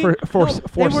 saying music. For- No,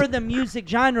 for- they were the music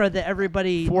genre that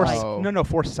everybody. For like, Oh. no,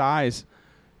 for size.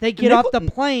 they get off the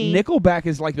plane. Nickelback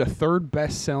is like the 3rd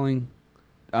best-selling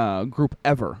group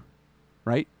ever,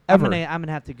 right? I'm Ever.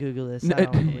 gonna have to Google this. No, I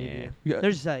don't believe yeah. you. Yeah.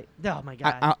 There's like, oh my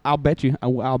god, I'll bet you.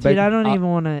 I'll bet. dude, I don't I'll, even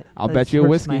want to. I'll bet you a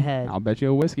whiskey. My head. I'll bet you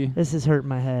a whiskey. This is hurting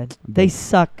my head. Bet- They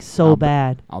suck so I'll bet-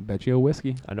 bad. I'll bet you a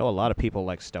whiskey. I know a lot of people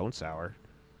like Stone Sour.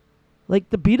 Like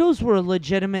the Beatles were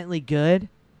legitimately good.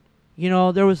 You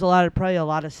know, there was probably a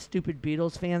lot of stupid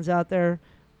Beatles fans out there,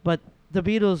 but the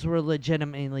Beatles were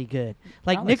legitimately good.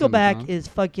 Like I like some of the Nickelback songs. is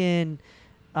fucking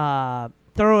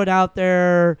throw it out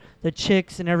there, the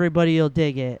chicks and everybody will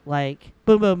dig it. Like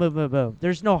boom, boom, boom, boom, boom.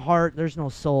 There's no heart, there's no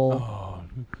soul. Oh,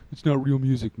 it's not real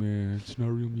music, man. It's not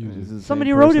real This is music. the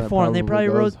Somebody same wrote person it that for him. They probably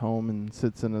goes wrote- home and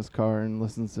sits in his car and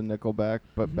listens to Nickelback,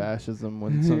 but Mhm. bashes them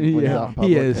when, when he's yeah, out in public.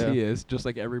 he is. Yeah. He is. Just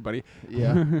like everybody.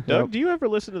 Yeah. Doug, Yep. do you ever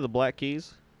listen to the Black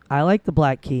Keys? I like the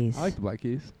Black Keys. I like the Black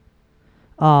Keys.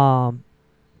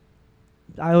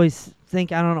 I always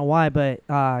think, I don't know why, but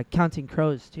Counting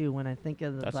Crows too. When I think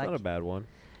of the That's Black, not a bad one.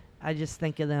 I just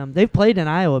think of them. They've played in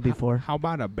Iowa before. How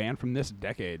about a band from this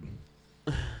decade?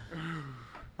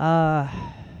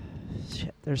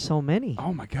 Shit, there's so many.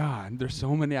 Oh my God, there's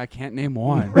so many I can't name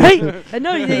one. Right? I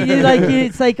know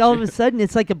it's like all of a sudden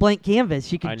it's like a blank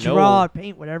canvas. You I can know. draw,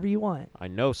 paint, whatever you want. I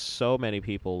know so many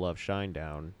people love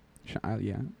Shinedown.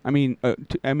 Yeah. I mean,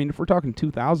 if we're talking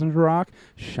 2000s rock,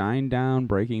 Shinedown,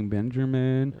 Breaking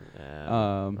Benjamin.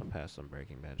 I'm past some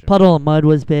Breaking Benjamin. Puddle of Mud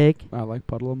was big. I like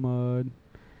Puddle of Mud.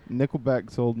 Nickelback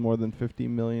sold more than 50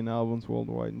 million albums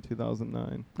worldwide in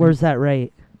 2009. Where's that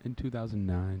rate? In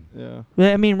 2009. Yeah.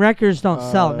 Well, I mean, records don't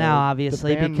sell now, The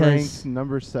obviously, band because ranks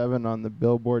number 7 on the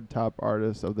Billboard Top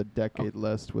Artists of the Decade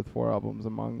list with 4 albums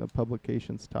among the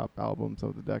publication's top albums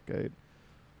of the decade.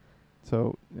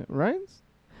 So, Ryan's?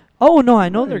 oh no, I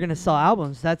know they're Right. gonna sell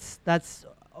albums. That's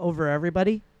over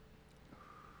everybody.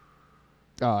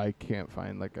 Oh, I can't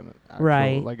find like an actual,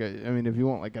 Right. I mean, if you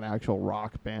want like an actual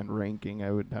rock band ranking, I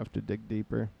would have to dig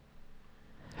deeper.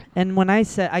 And when I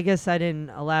said, I guess I didn't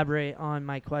elaborate on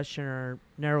my question or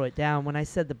narrow it down. When I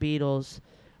said the Beatles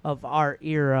of our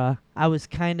era, I was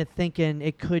kind of thinking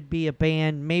it could be a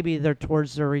band. Maybe they're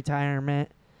towards their retirement.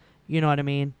 You know what I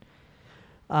mean?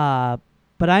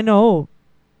 But I know,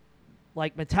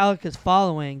 like Metallica's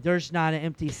following, there's not an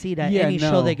empty seat at Yeah, any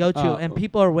show no, they go to, uh, and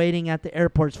people are waiting at the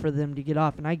airports for them to get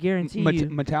off. And I guarantee you,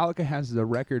 Metallica has the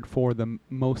record for the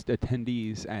most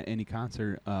attendees at any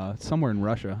concert somewhere in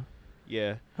Russia.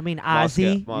 Yeah. I mean, Moscow.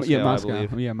 Ozzy. Moscow, Yeah, I Moscow.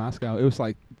 believe. Yeah, Moscow. It was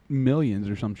like millions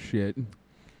or some shit.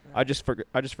 I just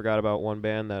forgot about one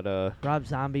band that Rob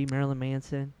Zombie, Marilyn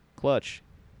Manson. Clutch.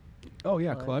 Oh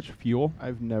yeah, Clutch. Clutch, Fuel,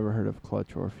 I've never heard of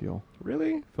Clutch or Fuel.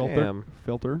 Really? Filter, Damn.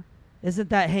 Filter. Isn't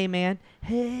that Hey Man?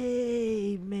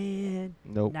 Hey Man.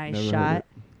 Nope. Nice never heard shot. it.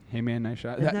 Hey man, nice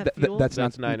shot. Isn't that Fuel? That's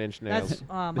That's not 9 Inch Nails. That's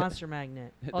Monster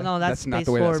Magnet. Oh That- no, that's that's not Space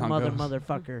the way that Lord song Mother goes.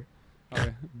 Motherfucker.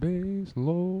 Okay. Base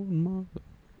load mother.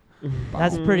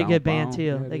 That's a Bow, pretty bow, good band bow. too.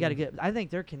 Yeah, They it got a is. good. I think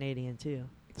they're Canadian too.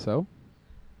 So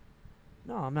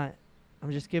No, I'm not.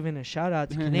 I'm just giving a shout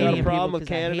out to Got a Canadian people. problem with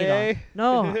 'cause I hate Canada, eh?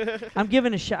 on- No, I'm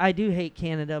giving a I do hate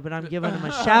Canada, but I'm giving them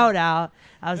a shout out.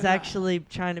 I was actually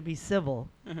trying to be civil.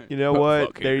 You know Fuck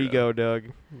what? There you Canada. go, Doug.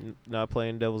 Not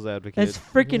playing devil's advocate. It's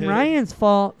freaking Ryan's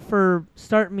fault for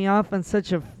starting me off on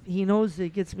such a. He knows it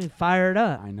gets me fired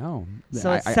up, I know.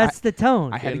 so I, it sets the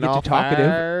tone. I had to Getting get you all talkative.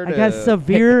 fired I got up.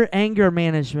 severe anger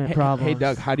management Hey, problems. hey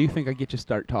Doug, how do you think I get you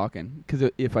start talking? Because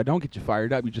if I don't get you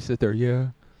fired up, you just sit there. Yeah.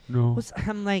 No.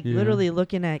 I'm like Yeah. literally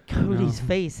looking at Cody's No.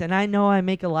 face, and I know I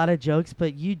make a lot of jokes,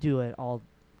 but you do it all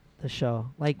the show.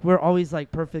 Like we're always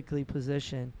like perfectly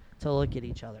positioned to look at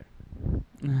each other.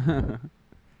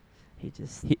 He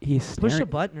just he's staring. push a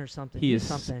button or something. He Do is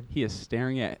something. he is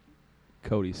staring at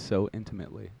Cody so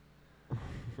intimately.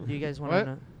 Do you guys want What? to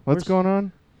know? What's going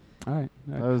on? All right.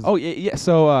 That was- Oh yeah.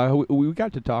 So we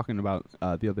got to talking about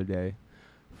the other day,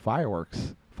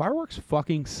 fireworks. Fireworks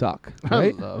fucking suck,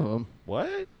 right? I love 'em.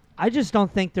 What? I just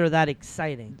don't think they're that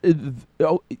exciting.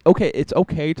 Okay, it's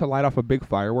okay to light off a big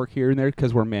firework here and there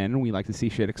because we're men and we like to see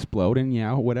shit explode and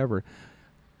yeah, whatever.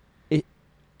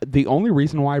 The only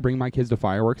reason why I bring my kids to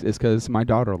fireworks is because my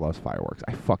daughter loves fireworks.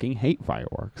 I fucking hate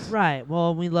fireworks. Right.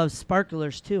 Well, we love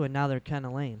sparklers too, and now they're kind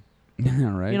of lame.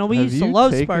 Yeah, right. You know, we Have used to you love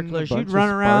taken a sparklers. bunch You'd of run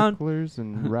around. sparklers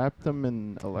and wrap them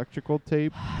in electrical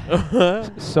tape.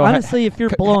 So Honestly, if you're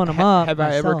blowing them up, have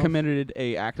I ever myself- committed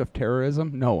a act of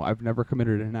terrorism? No, I've never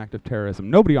committed an act of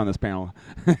terrorism. Nobody on this panel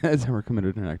has ever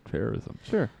committed an act of terrorism.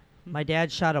 Sure. My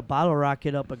dad shot a bottle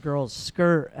rocket up a girl's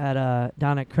skirt at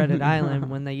down at Credit Island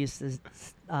when they used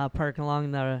to park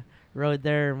along the road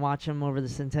there and watch them over the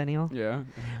Centennial. Yeah.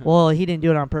 Well, he didn't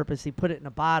do it on purpose. He put it in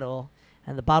a bottle,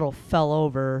 and the bottle fell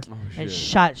over Oh, and shit.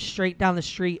 shot straight down the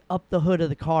street up the hood of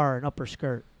the car and up her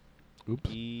skirt. Oops.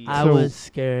 I So- was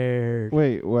scared.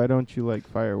 Wait, why don't you like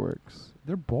fireworks?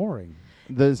 They're boring.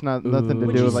 There's nothing to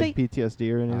Would do you with say- like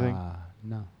PTSD or anything.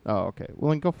 No. Oh, okay.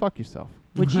 Well, then go fuck yourself.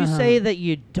 Would you say that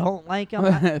you don't like them?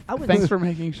 I would Thanks for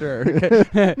making sure.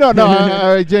 No,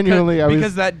 I genuinely, I was.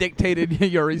 because that dictated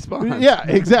your response. Yeah,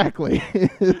 exactly.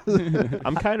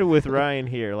 I'm kind of with Ryan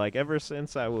here. Like ever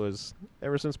since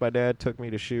my dad took me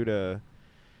to shoot a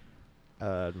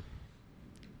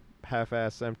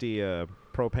half-ass empty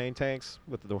propane tanks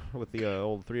with the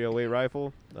old 308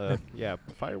 rifle. Yeah,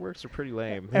 fireworks are pretty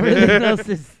lame. Everything else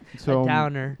is So, a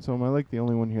downer. so am I like the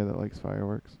only one here that likes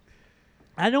fireworks?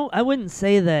 I wouldn't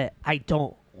say that I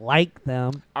don't like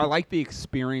them. I like the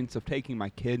experience of taking my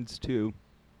kids to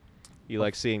You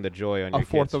like seeing the joy on a your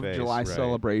 4th kid's of face, July right?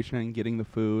 celebration and getting the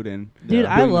food and Dude,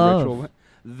 Yeah. I doing the love ritual.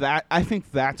 That. I think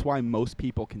that's why most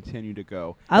people continue to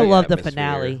go. I The love the atmosphere,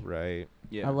 finale. Right.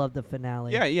 Yeah. I love the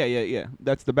finale. Yeah.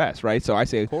 That's the best, right? So I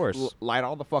say, Of course. light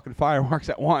all the fucking fireworks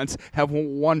at once, have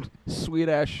one sweet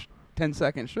ass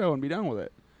 10-second show, and be done with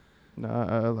it. No,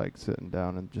 I like sitting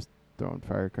down and just throwing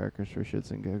firecrackers for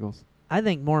shits and giggles. I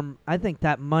think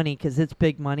that money, because it's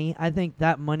big money, I think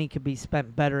that money could be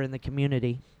spent better in the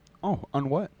community. Oh, on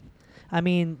what? I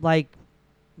mean, like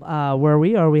where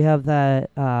we are, we have that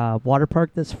water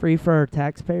park that's free for our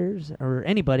taxpayers or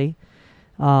anybody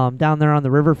down there on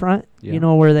the riverfront. Yeah. You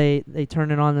know where they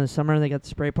turn it on in the summer. They got the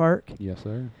spray park. Yes,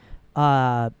 sir.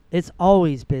 It's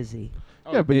always busy.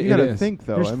 Yeah, but you gotta think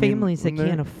though. There's I mean, families that when can't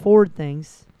they're- afford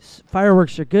things.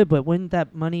 Fireworks are good, but wouldn't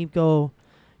that money go?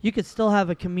 You could still have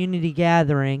a community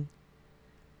gathering.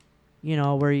 You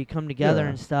know, where you come together Yeah.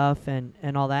 and stuff, and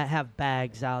all that. Have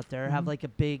bags out there. Have Mhm. like a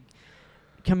big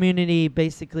community,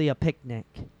 basically a picnic,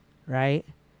 right?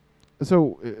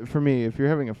 So for me, if you're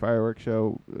having a fireworks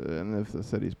show and if the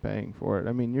city's paying for it,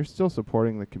 I mean, you're still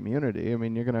supporting the community. I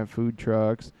mean, you're gonna have food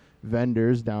trucks,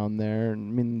 vendors down there, and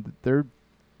I mean, they're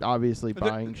obviously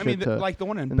buying shit to. like the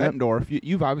one in and that- Bettendorf.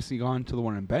 You've obviously gone to the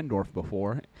one in Bettendorf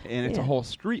before, and it's a Yeah. whole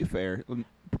street fair.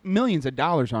 Millions of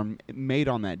dollars are made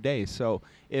on that day. So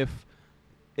if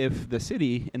the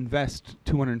city invests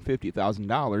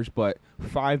 $250,000, but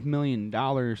 $5 million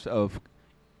of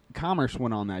commerce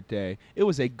went on that day, it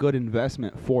was a good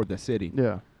investment for the city.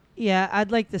 yeah. Yeah,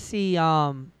 I'd like to see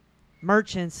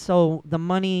merchants. So the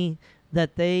money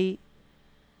that they,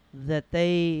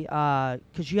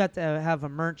 because you have to have a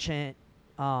merchant,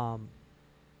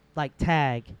 like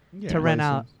tag to rent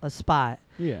out License. a spot.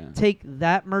 Yeah. Take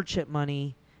that merchant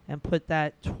money and put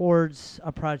that towards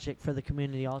a project for the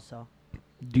community also.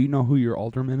 Do you know who your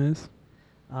alderman is?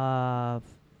 I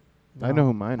No. know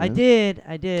who mine is.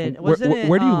 I did. Wasn't it?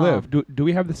 Where do you live? Do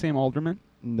we have the same alderman?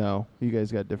 No, you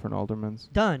guys got different aldermans.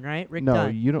 Dunn, right? Rick no,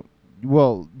 Dunn. you don't.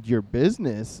 Well, your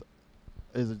business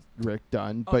is Rick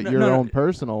Dunn, Oh, but no, your no, own no.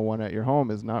 personal one at your home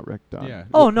is not Rick Dunn. Yeah.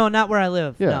 Oh no, not where I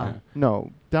live. Yeah.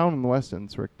 No, down in Weston,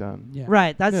 it's Rick Dunn. Yeah. No.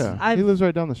 Right. That's Yeah. He lives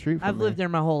right down the street from I've me. lived there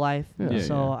my whole life, Yeah. Yeah,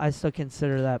 so yeah. I still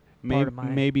consider that part Maybe, of my.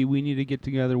 maybe we need to get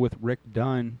together with Rick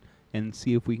Dunn and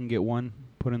see if we can get one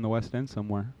put in the West End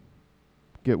somewhere.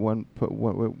 Get one. Put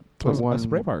one. A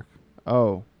spray park.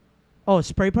 Oh, Oh, a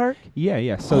spray park?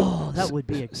 Yeah. So Oh, that would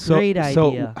be a so- great so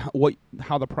idea.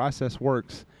 how the process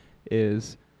works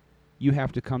is you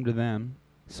have to come to them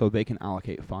so they can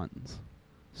allocate funds.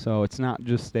 So it's not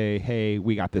just a, hey,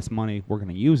 we got this money, we're going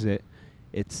to use it.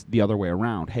 It's the other way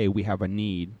around. Hey, we have a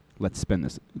need. Let's spend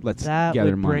this. Let's That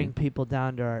gather would money. bring people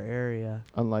down to our area.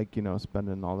 unlike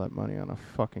spending all that money on a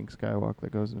fucking skywalk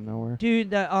that goes to nowhere.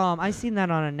 Dude, I seen that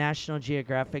on a National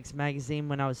Geographic's magazine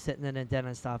when I was sitting in a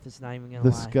dentist office, not even gonna The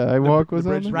lie. skywalk The was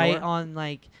bridge on there? Right Nowhere? on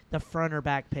like the front or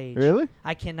back page. Really?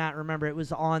 I cannot remember. It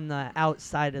was on the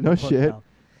outside of No the book, shit. though.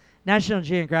 National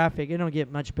Geographic, it don't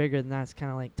get much bigger than that. It's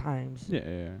kind of like Times.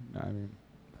 Yeah. I mean,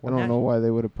 I don't know why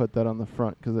they would have put that on the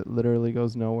front because it literally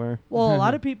goes nowhere. Well, a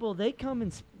lot of people, they come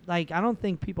and, I don't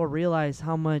think people realize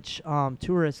how much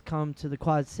tourists come to the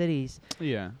Quad Cities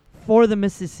yeah. for the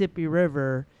Mississippi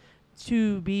River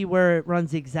to be where it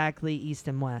runs exactly east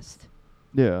and west.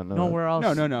 Yeah, no. Nowhere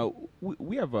else. No.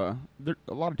 We have a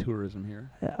lot of tourism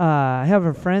here. I have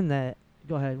a friend that.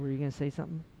 Go ahead. Were you gonna say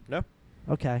something? No.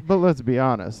 Okay. But let's be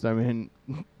honest. I mean,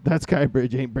 that Sky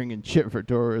Bridge ain't bringing shit for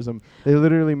tourism. They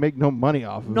literally make no money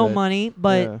off of No it. money,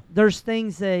 but Yeah. there's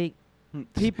things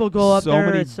people go up So there.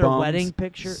 many It's their bums, wedding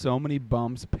picture. So many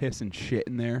bums piss and shit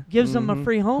in there. Gives them a Mhm.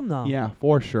 free home though. Yeah,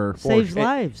 for sure. Saves sure.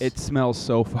 lives. It smells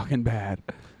so fucking bad.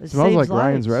 It Smells like saves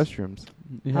Ryan's lives. restrooms.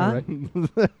 Yeah, Huh?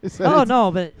 right. I said Oh it's-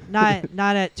 no, but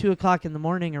not at 2:00 in the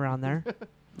morning around there.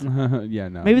 Yeah,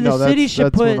 no. Maybe No, the city that's- should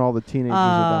that's put when all the teenagers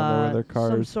are down there with their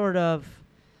some cars. sort of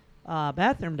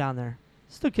bathroom down there.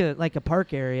 Just look at like a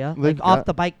park area, They've like off got-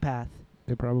 the bike path.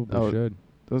 They probably Oh, should.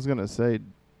 I was gonna say,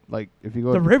 like, if you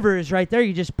go The river is right there.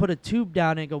 You just put a tube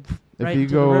down and go if right you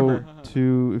into go the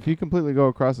river. if you completely go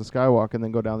across the skywalk and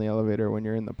then go down the elevator when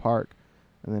you're in the park,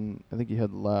 and then I think you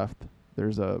head left,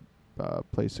 there's a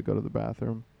place to go to the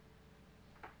bathroom.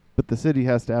 But the city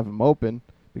has to have them open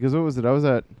because what was it? I was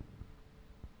at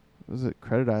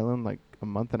Credit Island like a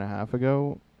month and a half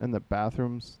ago, and the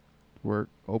bathrooms were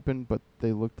open, but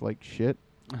they looked like shit.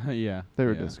 Yeah. They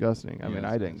were yeah. disgusting. I Yeah, mean,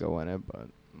 it's I didn't go in it, but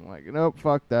I'm like, nope,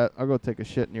 fuck that. I'll go take a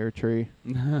shit near a tree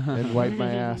and wipe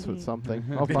my ass with something.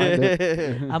 I'll find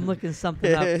it. I'm looking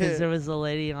something up because there was a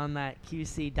lady on that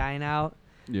QC Dine Out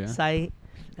Yeah. site,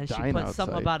 and she Dine put Out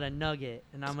something site. about a nugget,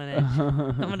 and I'm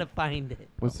gonna find it.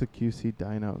 What's the QC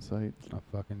Dine Out site? A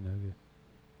fucking nugget.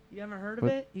 You haven't heard of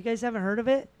What? it? You guys haven't heard of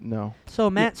it? No. So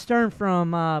Matt Stern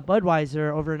from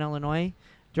Budweiser over in Illinois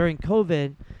during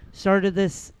COVID started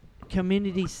this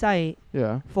community site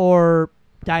Yeah. for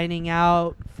dining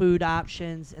out, food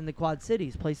options in the Quad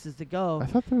Cities, places to go I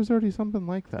thought there was already something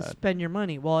like to that. spend your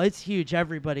money. Well, it's huge.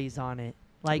 Everybody's on it.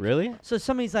 Like, Really? so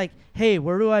somebody's like, hey,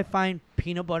 where do I find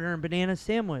peanut butter and banana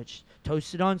sandwich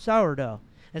toasted on sourdough?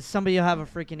 And somebody will have a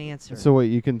freaking answer. So wait,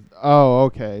 you can. Oh,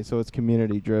 okay. So it's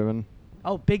community driven.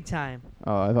 Oh, big time.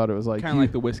 Oh, I thought it was like Kind of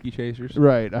like the whiskey chasers.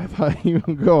 Right. I thought you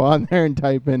would go on there and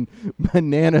type in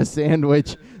banana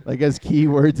sandwich like as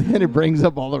keywords, and then it brings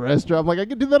up all the restaurants. I'm like, I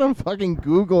could do that on fucking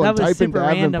Google That and was type in super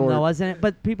random, Davenport. though, wasn't it?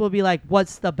 But people would be like,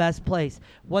 what's the best place?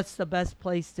 What's the best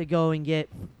place to go and get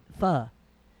pho?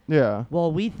 Yeah.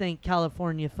 Well, we think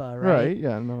California pho, Right. right?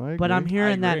 Yeah. No, I agree. But I'm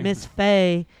hearing that agree. Miss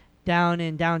Faye down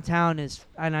in downtown is,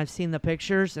 and I've seen the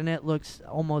pictures, and it looks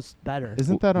almost better.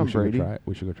 Isn't that on we should go Brady? try it.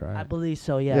 We should go try I it. believe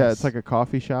so, yes. Yeah, it's like a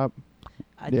coffee shop.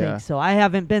 I yeah. think so. I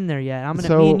haven't been there yet. I'm gonna.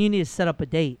 So- Me and you need to set up a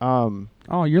date.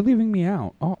 Oh, you're leaving me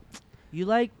out. Oh, You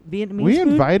like Vietnamese we food?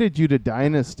 invited invited you to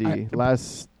Dynasty I-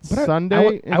 last but I- Sunday.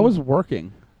 I, I and- was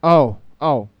working. Oh.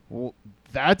 Well,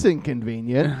 that's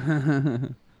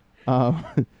inconvenient.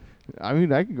 I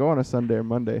mean, I could go on a Sunday or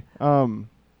Monday.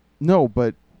 No,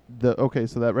 but so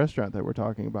that restaurant that we're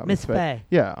talking about, Miss Faye.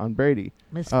 Yeah, on Brady.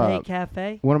 Miss Faye uh,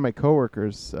 Cafe. One of my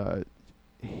coworkers,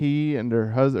 she and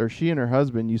her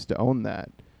husband used to own that.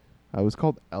 It was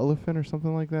called Elephant or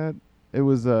something like that. It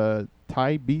was a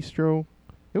Thai bistro.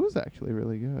 It was actually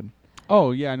really good.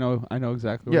 Oh yeah, I know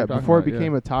exactly. What Yeah, you're talking before it about,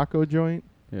 became a taco joint.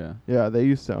 Yeah. Yeah, they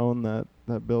used to own that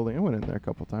building. I went in there a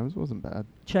couple times. It wasn't bad.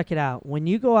 Check it out. When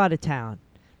you go out of town,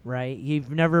 right?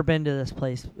 You've never been to this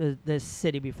place, this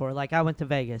city before. Like I went to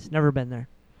Vegas, never been there.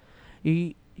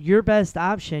 Your best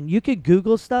option, you could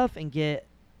Google stuff and get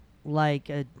like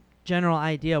a general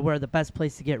idea where the best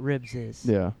place to get ribs is.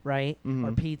 Yeah. Right? Or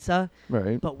Mhm. pizza.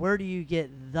 Right. But where do you get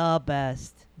the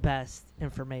best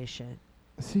information?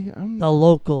 See, The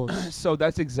locals. So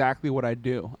that's exactly what I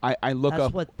do. I look That's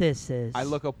up. what this is. I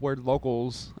look up where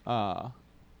locals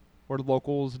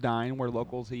dine, where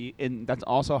locals eat, and that's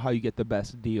also how you get the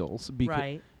best deals.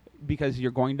 Right. Because you're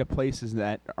going to places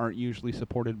that aren't usually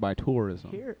supported by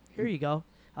tourism. Here you go.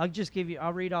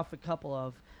 I'll read off a couple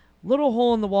of little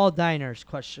hole in the wall diners, ?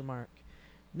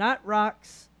 Not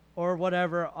Rocks or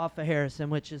whatever off of Harrison,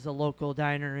 which is a local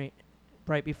diner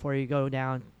right before you go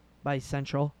down by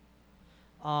Central.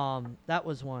 That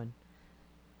was one.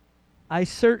 I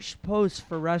searched posts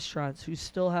for restaurants who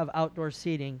still have outdoor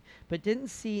seating, but didn't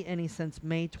see any since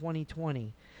May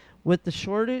 2020. With the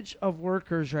shortage of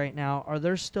workers right now, are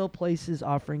there still places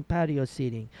offering patio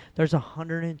seating? There's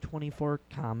 124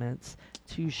 comments,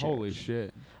 2 shares. Holy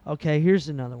shit! Okay, here's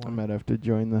another I one. might have to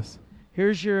join this.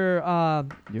 Here's your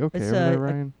You okay It's over there, a-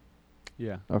 Ryan?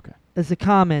 Yeah. Okay. as a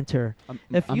commenter.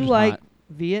 If I'm you just like not-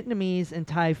 Vietnamese and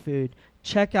Thai food,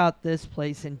 check out this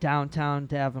place in downtown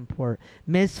Davenport,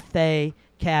 Miss Faye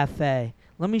Cafe.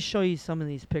 Let me show you some of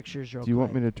these pictures real quick. Do you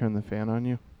want me to turn the fan on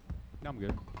you? I'm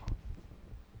good.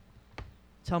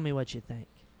 Tell me what you think.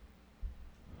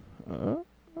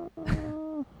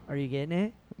 Are you getting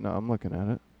it? No, I'm looking at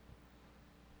it.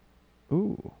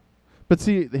 Ooh. But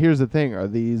see, here's the thing. Are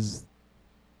these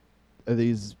are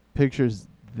these pictures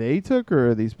they took, or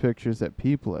are these pictures that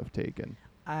people have taken?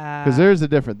 Because Because there's a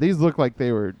difference. These look like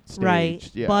they were staged. right.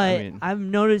 Yeah, but I mean,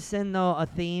 I'm noticing though a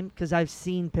theme because I've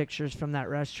seen pictures from that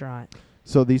restaurant.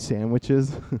 so these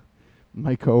sandwiches,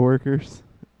 my coworkers,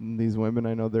 these women,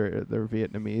 I know they're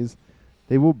Vietnamese.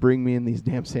 They will bring me in these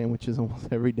damn sandwiches almost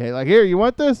every day. Like, here, you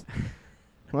want this?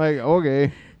 I'm like,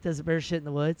 okay. Does a bear shit in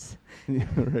the woods? Yeah,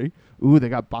 right. Ooh, they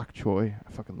got bok choy.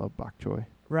 I fucking love bok choy.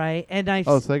 Right. And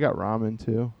Oh, so they got ramen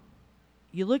too.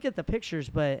 you look at the pictures,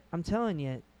 but I'm telling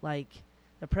you, like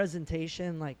the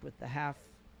presentation, like with the half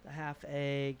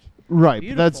egg. Right,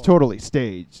 but that's Beautiful. totally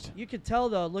staged. You could tell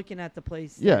though, looking at the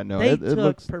place. Yeah, that no, they it took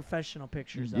looks professional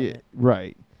pictures of Yeah, it.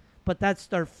 right. But that's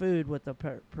their food with a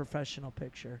professional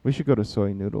picture. We should go to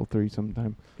Soy Noodle 3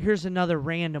 sometime. Here's another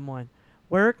random one.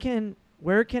 Where can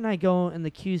I go in the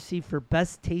QC for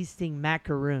best tasting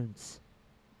macaroons?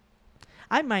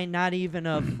 I might not even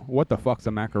have. What the fuck's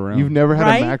a macaroon? You've never had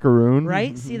Right? a macaroon?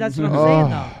 Right? See, that's what I'm saying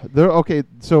though. They're okay.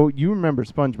 So you remember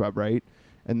SpongeBob, right?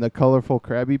 And the colorful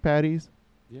Krabby Patties?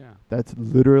 Yeah. That's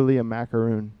literally a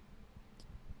macaroon.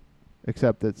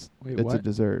 Except it's Wait, a what?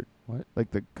 dessert. What?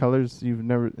 Like the colors you've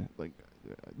never like.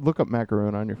 Look up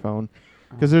macaroon on your phone,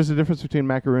 Oh. because there's a difference between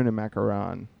macaroon and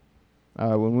macaron.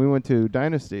 When we went to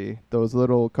Dynasty, those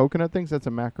little coconut things, that's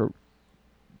a macar.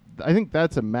 I think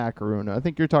that's a macaroon. I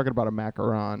think you're talking about a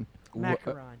macaron.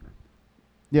 Macaron.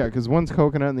 Yeah, because one's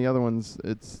coconut and the other one's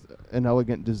it's an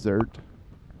elegant dessert.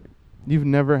 You've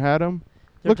never had them?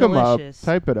 They're Look them up. delicious.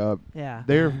 Type it up. Yeah.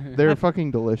 They're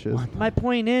fucking delicious. My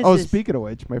point is. Oh, is speaking of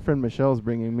which, my friend Michelle's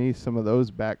bringing me some of those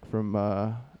back from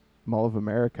Mall of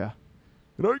America.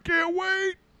 And I can't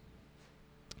wait.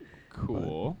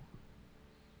 Cool.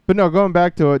 But no, going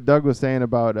back to what Doug was saying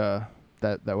about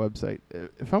that website.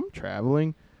 If I'm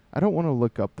traveling, I don't want to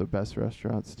look up the best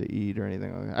restaurants to eat or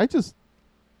anything like that.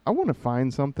 I want to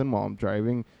find something while I'm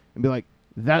driving and be like,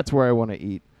 that's where I want to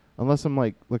eat. Unless I'm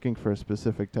like looking for a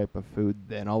specific type of food,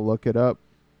 then I'll look it up.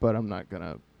 But I'm not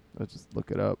gonna. I'll just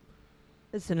look it up.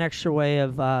 It's an extra way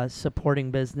of supporting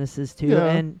businesses too.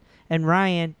 Yeah. And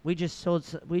Ryan, we just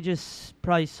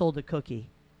probably sold a cookie,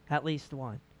 at least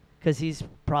one, because he's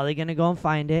probably gonna go and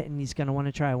find it, and he's gonna want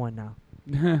to try one now.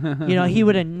 You know, he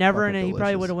would have never, Fucking he probably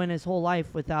delicious. would have went his whole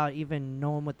life without even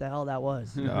knowing what the hell that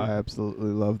was. No, I absolutely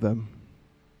love them.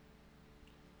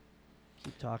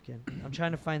 Keep talking. I'm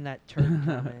trying to find that turd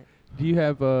comment. Do you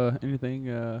have anything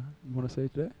you want to say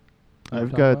today? You wanna I've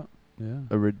talk got about? Yeah.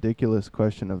 a ridiculous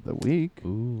question of the week.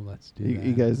 Ooh, let's do You, that.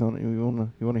 you guys don't. You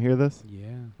want to hear this? Yeah.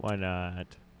 Why not?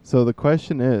 So the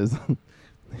question is,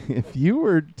 if you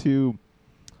were to,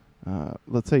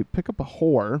 let's say, pick up a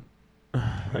whore,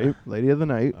 right, lady of the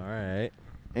night, All right.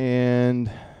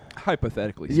 and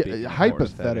Hypothetically Yeah, speaking. of course.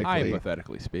 hypothetically.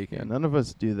 Hypothetically speaking. yeah, none of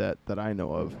us do that I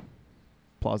know of.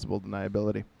 Plausible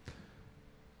deniability.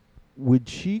 Would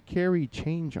she carry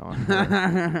change on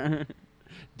her?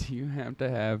 Do you have to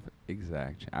have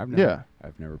exact? I've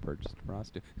never purchased a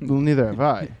prostitute. Well, neither have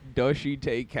I. Does she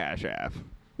take cash app?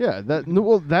 Yeah,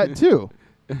 that too.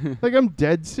 Like, I'm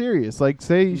dead serious. Like,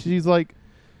 say she's like,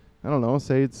 I don't know,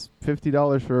 say it's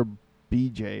 $50 for a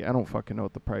BJ. I don't fucking know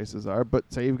what the prices are,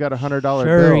 but say you've got $100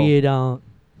 Sure bill. you don't.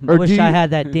 Or I wish do I you-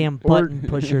 had that damn or- button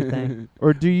pusher thing.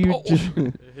 Or do you just,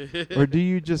 or do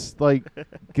you just like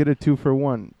get a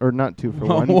 2-for-1, or not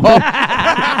 2-for-1?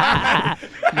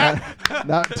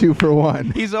 not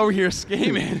 2-for-1. He's over here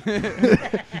scheming,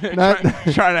 Not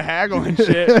trying to haggle and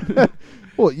shit.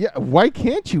 Well, yeah. Why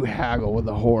can't you haggle with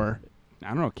a whore? I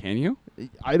don't know. Can you?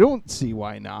 I don't see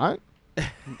why not.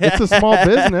 It's a small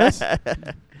business.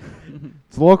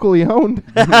 It's locally owned.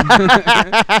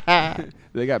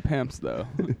 They got pimps though.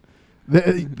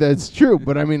 That's true,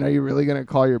 but I mean, are you really gonna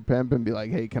call your pimp and be like,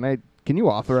 "Hey, can you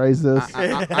authorize this?"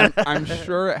 I'm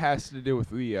sure it has to do with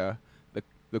the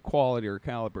quality or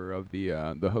caliber of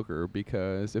the hooker,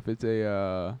 because if it's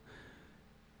a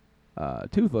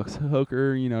toothless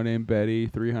hooker, named Betty,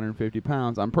 350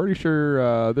 pounds, I'm pretty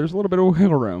sure there's a little bit of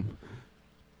wiggle room.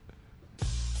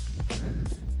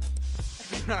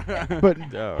 but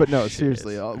Oh, but no, shit.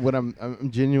 seriously, what I'm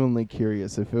genuinely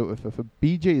curious if a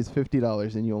BJ is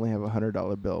 $50 and you only have a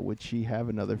 $100 bill, would she have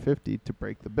another 50 to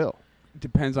break the bill?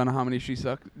 Depends on how many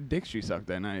dicks she sucked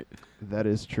that night. That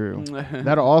is true.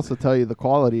 That'll also tell you the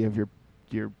quality of your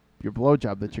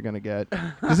blowjob that you're gonna get.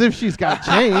 Because if she's got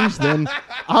change, then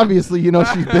obviously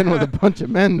she's been with a bunch of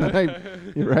men that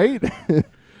right?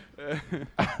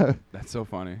 That's so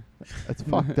funny. That's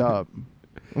fucked up.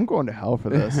 I'm going to hell for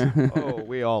this. Oh,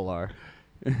 we all are.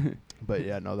 But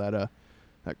yeah, no, that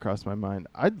crossed my mind.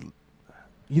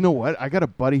 You know what? I got a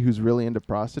buddy who's really into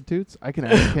prostitutes. I can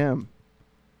ask him.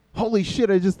 Holy shit!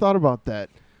 I just thought about that.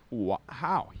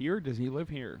 How? Here? Does he live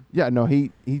here? Yeah, no,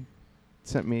 he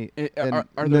sent me.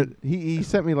 Are there he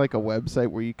sent me like a website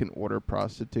where you can order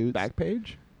prostitutes.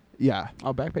 Backpage? Yeah.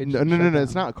 Oh, Backpage. No.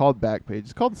 It's not called Backpage.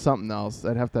 It's called something else.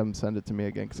 I'd have to have him send it to me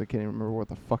again because I can't even remember what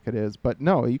the fuck it is. But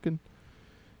no, you can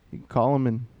call him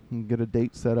and get a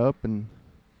date set up. And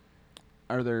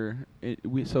Are there?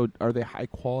 Are they high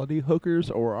quality hookers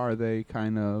or are they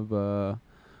kind of?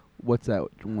 What's that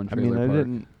one I trailer mean, I park?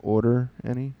 didn't order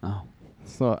any. Oh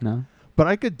So, no. but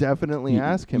I could definitely You-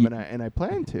 ask him, you- and I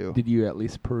plan to. Did you at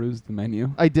least peruse the menu?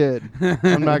 I did.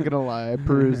 I'm not gonna lie. I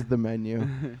perused the menu,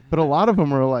 but a lot of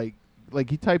them are like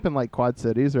you type in like Quad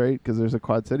Cities, right? Because there's a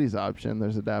Quad Cities option,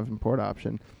 there's a Davenport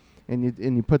option, and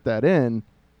you put that in,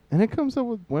 and it comes up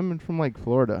with women from like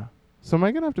Florida. So am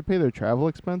I gonna have to pay their travel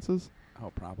expenses?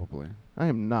 Oh, probably. I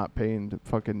am not paying to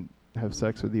fucking have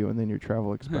sex with you and then your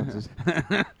travel expenses.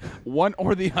 One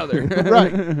or the other.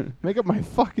 Right. Make up my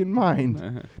fucking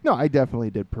mind. No, I definitely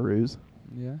did peruse.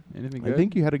 Yeah. Anything I good?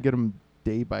 think you had to get them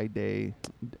day by day.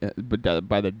 But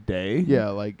by the day. Yeah,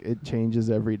 like it changes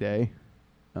every day.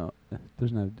 Oh,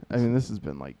 there's no. I mean, this has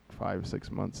been like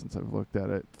 5-6 months since I've looked at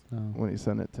it Oh, when he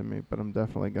sent it to me, but I'm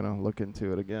definitely gonna look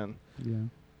into it again yeah.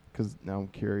 because now I'm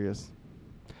curious.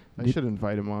 I Did- should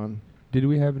invite him on. Did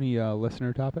we have any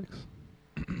listener topics?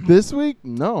 This week?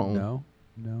 No.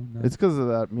 No. It's because of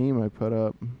that meme I put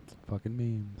up. fucking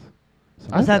memes.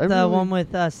 Was I that the really- one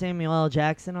with Samuel L.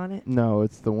 Jackson on it? No,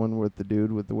 it's the one with the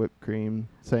dude with the whipped cream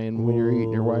saying when you're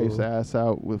eating your wife's Ooh. ass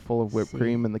out with full of whipped See.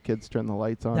 cream and the kids turn the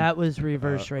lights on. That was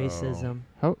reverse Uh-oh. racism.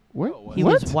 How? What? Oh, He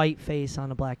what? was white face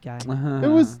on a black guy. It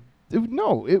was.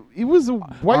 No, it was a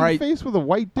white right. face with a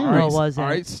white dude. All right. wasn't. All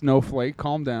right, Snowflake,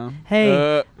 calm down.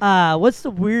 Hey, what's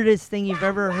the weirdest thing you've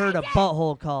ever heard a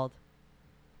butthole called?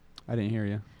 I didn't hear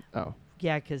you. Oh,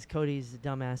 Yeah, 'cause Cody's a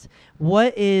dumbass.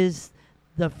 What is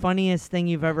the funniest thing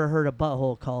you've ever heard a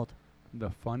butthole called? The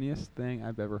funniest thing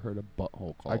I've ever heard a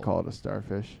butthole called. I call it a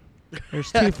starfish. There's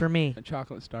two for me. a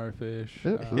chocolate starfish.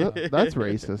 That's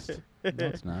racist. No,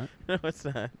 it's not. No, it's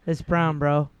not. It's brown,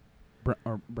 bro.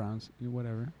 Or browns,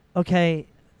 whatever. Okay,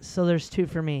 so there's two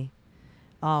for me.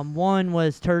 One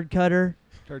was turd cutter,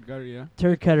 Turd gutter,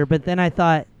 yeah. but then I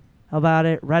thought about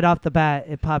it right off the bat.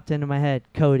 It popped into my head,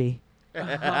 Cody.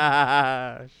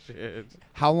 Shit.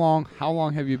 How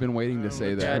long have you been waiting to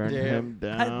say that? God Turn damn. him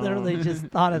down. I literally just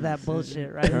thought of that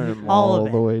bullshit, right? Turn him All all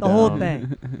of the it, way the whole down.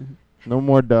 thing. No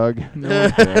more Doug. No,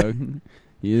 Doug.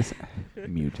 He is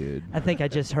muted. I think I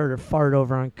just heard a fart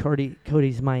over on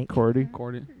Cody's mic. Cordy.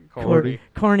 Cordy. Cordy.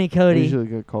 Corny I Cody. usually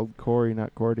get called Corey,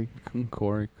 not Cordy.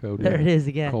 Corey. Cody. There it is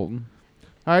again. Colton.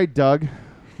 All right, Doug.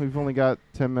 We've only got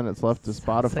 10 minutes left to Sounds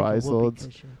like a Spotify, so whoopee let's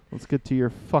cushion. get to your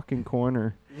fucking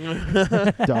corner,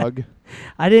 Doug.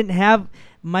 I didn't have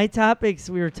my topics.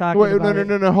 We were talking Wait, about.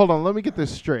 no. Hold on. Let me get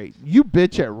this straight. You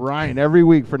bitch at Ryan every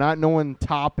week for not knowing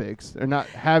topics or not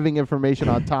having information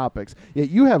on topics. Yet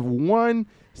you have one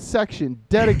section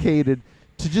dedicated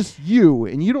to just you,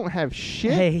 and you don't have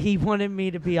shit. Hey, he wanted me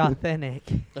to be authentic.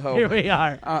 Oh. Here we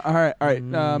are. All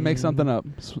right. Make something up.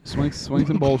 Swing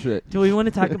some bullshit. Do we want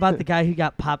to talk about the guy who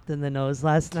got popped in the nose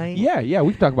last night? Yeah,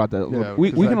 we can talk about that. Yeah,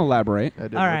 we 'cause can elaborate. I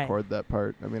didn't All right. record that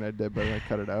part. I mean, I did, but I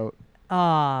cut it out.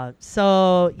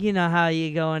 So you know how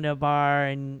you go into a bar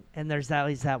and there's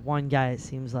always that one guy, it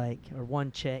seems like, or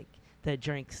one chick that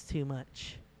drinks too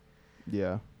much.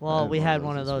 Yeah. Well, we had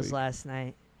one of this those week. last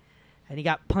night, and he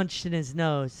got punched in his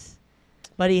nose.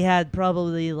 But he had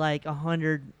probably like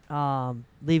 100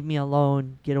 leave me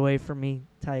alone, get away from me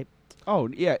type. Oh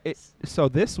yeah. So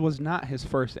this was not his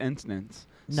first instance.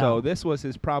 No. So this was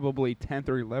his probably 10th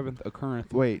or 11th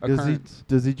occurrence. Wait, occurrence.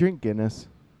 does he drink Guinness?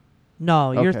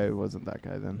 No, you're Okay, it wasn't that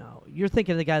guy then. no, you're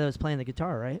thinking of the guy that was playing the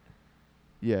guitar, right?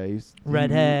 Yeah,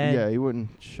 Redhead. Yeah, he wouldn't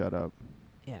shut up.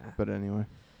 Yeah. But anyway.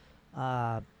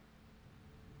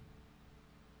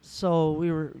 So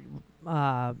we were,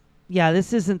 yeah,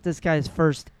 this isn't this guy's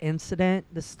first incident.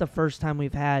 This is the first time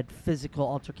we've had physical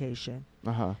altercation.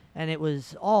 Uh-huh. And it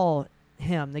was all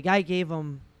him. The guy gave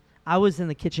him, I was in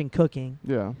the kitchen cooking.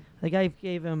 Yeah. The guy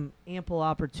gave him ample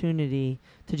opportunity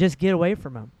to just get away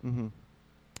from him. Mm-hmm.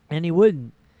 And he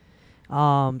wouldn't.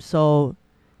 So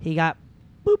he got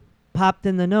popped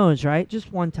in the nose, right?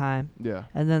 Just one time. Yeah.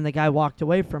 And then the guy walked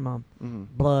away from him. Mm-hmm.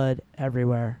 Blood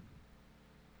everywhere.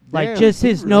 Like Damn, just he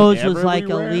his really nose was like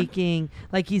everywhere? a leaking,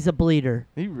 like he's a bleeder.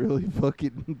 He really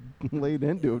fucking laid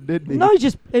into him, didn't he? No, he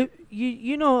just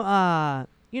you know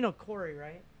Corey,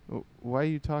 right? Why are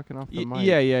you talking off the mic?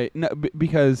 Yeah. No,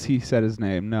 because he said his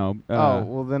name. No. Oh,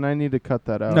 well, then I need to cut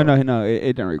that out. No. It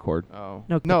didn't record. Oh.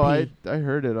 No, No, I copy.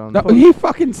 heard it on No, the he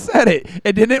fucking said it.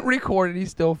 It didn't record, and he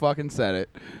still fucking said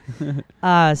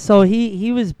it. So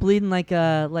he was bleeding like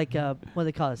a what do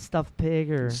they call it, a stuffed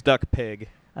pig or Stuck pig.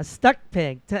 a stuck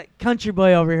pig. Country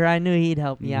boy over here. I knew he'd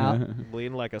help me out.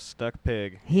 Bleeding like a stuck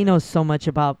pig. He knows so much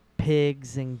about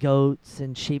pigs and goats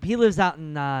and sheep. He lives out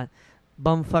in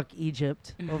bumfuck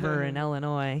Egypt over in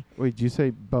Illinois. Wait, did you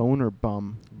say bone or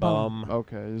bum? Bum.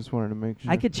 Okay, I just wanted to make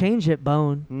sure. I could change it,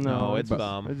 Bone, No, it's but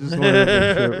bum. I just wanted to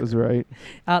make sure it was right.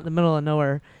 out in the middle of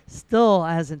nowhere. Still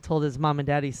hasn't told his mom and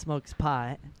dad he smokes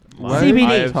pot. Why CBD.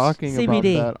 are you talking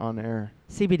CBD. about that on air?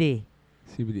 CBD.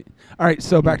 CBD. All right,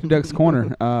 so back to Doug's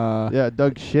corner. Yeah,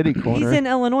 Doug's shitty corner. He's in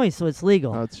Illinois, so it's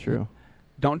legal. That's true.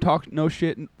 Don't talk no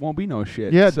shit, won't be no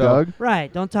shit. Yeah, so Doug.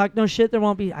 Right. Don't talk no shit. There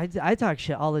won't be. I talk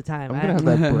shit all the time. I'm gonna have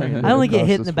that branded I only get across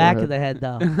hit in his the back of forehead.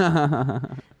 the head though.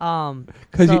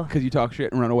 Because so- you talk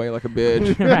shit and run away like a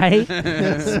bitch. right?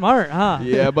 Smart, huh?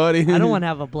 Yeah, buddy. I don't want to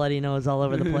have a bloody nose all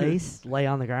over the place, lay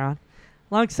on the ground.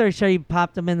 Long story short, he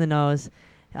popped him in the nose.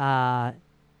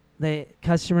 The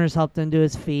customers helped him to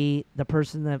his feet. The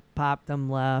person that popped him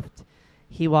left.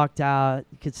 He walked out.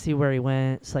 You could see where he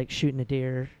went. It's like shooting a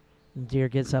deer. The deer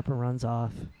gets up and runs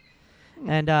off.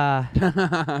 And,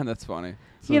 That's funny.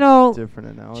 It's you a know, different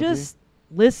analogy. just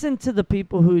listen to the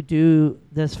people who do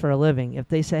this for a living. If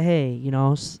they say, hey, you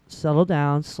know, settle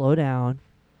down, slow down,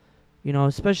 you know,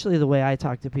 especially the way I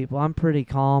talk to people, I'm pretty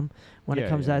calm when it Yeah,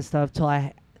 comes to yeah. that stuff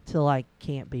till I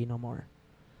can't be no more.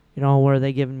 You know, where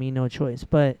they giving me no choice.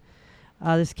 But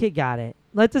this kid got it.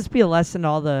 Let this be a lesson to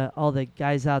all the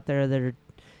guys out there that are,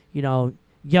 you know,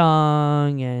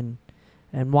 young and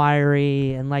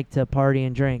wiry and like to party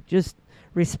and drink. Just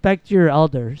respect your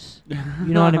elders.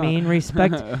 You know what I mean?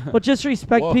 Respect. Well, just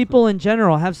respect Whoa. people in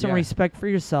general. Have some Yeah. respect for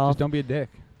yourself. Just don't be a dick.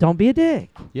 Don't be a dick.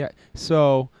 Yeah.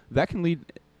 So that can lead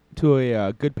to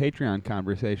a good Patreon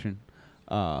conversation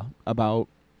about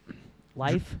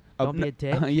Life. Don't be a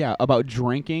dick. yeah, about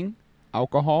drinking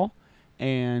alcohol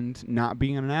and not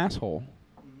being an asshole.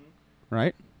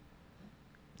 Right?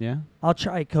 Yeah. I'll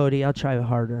try, Cody. I'll try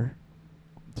harder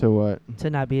To what? to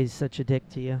not be such a dick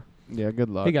to you. Yeah, good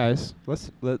luck. Hey guys,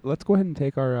 let's go ahead and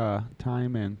take our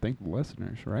time and thank the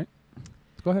listeners. Right?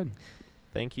 Let's go ahead.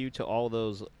 Thank you to all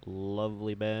those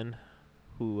lovely men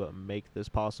who make this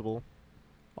possible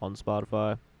on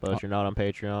Spotify, but you're not on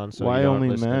Patreon, so Why you don't only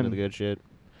listen to men? the good shit.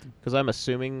 Because I'm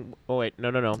assuming. Oh wait, no.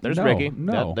 There's No, Ricky.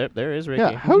 no. There is Ricky.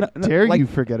 Yeah, how No, dare like you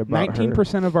forget about her?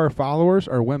 19% of our followers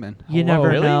are women. You Hello. never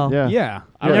Really? know. Yeah. Yeah.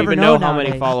 I You don't never even know know how many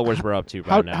nowadays. followers we're up to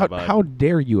How right now. but how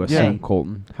dare you assume, Hey,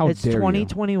 Colton? How It's dare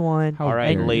 2021. How all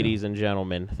right, dare you. ladies and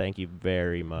gentlemen, thank you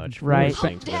very much for Right.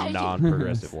 listening to the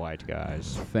non-progressive white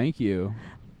guys. you? Thank you.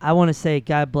 I want to say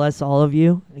God bless all of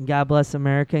you, and God bless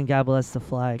America, and God bless the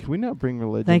flag. Can we not bring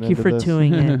religion Thank you into for this?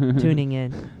 tuning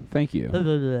in. Thank you. Blah,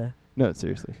 blah, blah. No,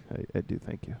 seriously, I do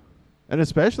thank you. And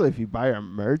especially if you buy our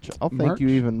merch, I'll thank you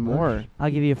Merch? even more. I'll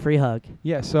give you a free hug.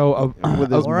 Yeah. So With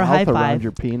his Or a mouth high around five.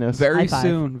 your penis. very High five.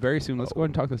 soon, very soon. Let's go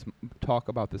ahead and talk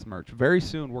about this merch. Very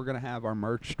soon, we're gonna have our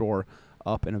merch store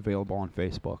up and available on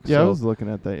Facebook. Yeah, I so, was looking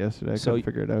at that yesterday. I so couldn't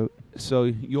figure it out. so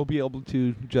you'll be able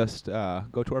to just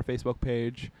go to our Facebook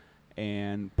page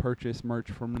and purchase merch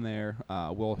from there.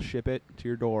 We'll ship it to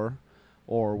your door,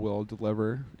 or we'll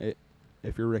deliver it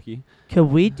if you're Ricky. Could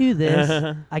we do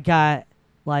this? I got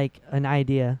like an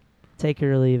idea. Take it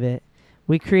or leave it.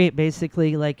 We create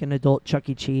basically like an adult Chuck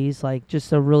E. Cheese, like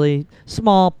just a really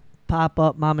small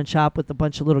pop-up mom and shop with a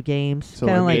bunch of little games. So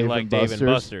Kind of like like Dave Like and Dave and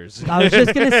Buster's. Buster's. I was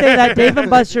just gonna say that Dave and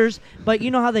Buster's, but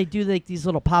you know how they do like these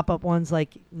little pop-up ones,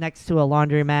 like next to a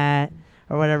laundromat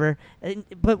or whatever.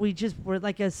 But we're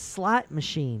like a slot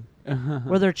machine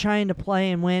where they're trying to play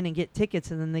and win and get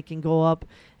tickets, and then they can go up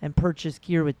and purchase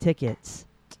gear with tickets.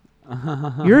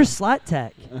 You're a slot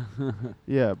tech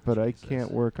Yeah, but I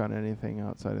can't work on anything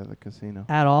outside of the casino.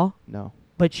 at all, No.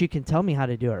 but you can tell me how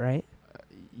to do it, right?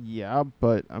 Yeah,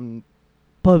 but I'm.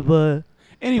 But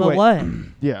Anyway, what?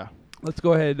 Yeah. let's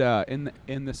go ahead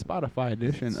in the Spotify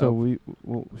edition. So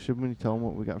of, should we tell them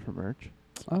what we got for merch?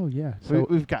 oh yeah, so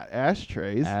We've got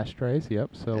ashtrays, ashtrays.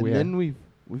 Yep. So and we then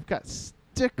we've got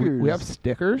stickers. we have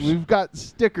stickers. We've got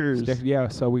stickers. Yeah,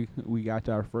 so we got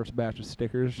our first batch of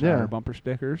stickers, Yeah. our bumper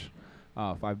stickers,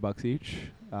 $5 each.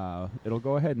 It'll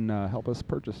go ahead and help us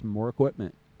purchase more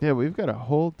equipment. Yeah, we've got a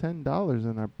whole $10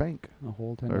 in our bank. A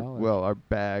whole Or, $10. well, our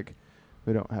bag.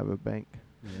 We don't have a bank.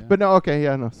 Yeah. But no, okay,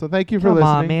 yeah, no. So thank you for Come listening.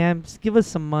 on, man. Just give us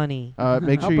some money.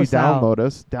 Make Help sure you us out. download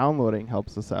us. Downloading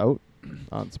helps us out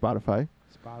on Spotify.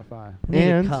 Spotify. I need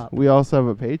a And cup. we also have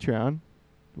a Patreon.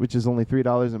 which is only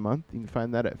 $3 a month. You can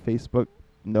find that at Facebook.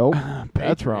 Nope,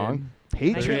 that's wrong.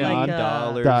 Patreon. $3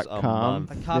 a Patreon.com.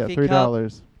 month. A coffee yeah, cup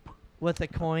 $3. with a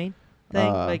coin thing,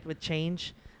 Uh, like with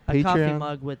change. A coffee Patreon.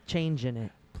 mug with change in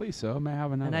it. Please, so may I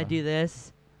have another? And I do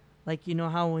this. Like, you know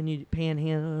how when you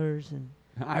panhandlers and...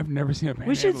 I've never seen a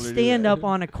We should panhandler do stand that. up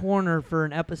on a corner for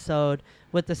an episode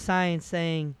with the sign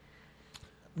saying,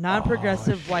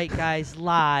 non-progressive white guys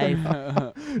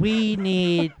live. We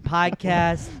need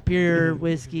podcast, beer,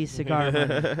 whiskey, cigar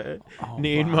money. Oh,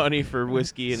 Need fuck. money for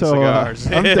whiskey and So cigars.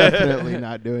 I'm definitely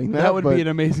not doing that. That would but be an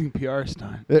amazing PR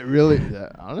stunt. it really,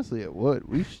 honestly, it would.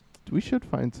 We should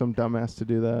find some dumbass to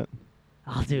do that.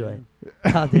 I'll do it.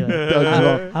 I'll do it.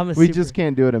 Doug's I'm a We super- just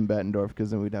can't do it in Bettendorf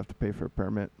because then we'd have to pay for a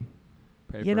permit.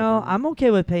 Pay You for know, it. I'm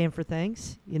okay with paying for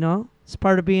things. You know, it's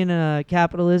part of being a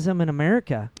capitalism in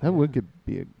America. That would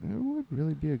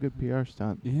really be a good PR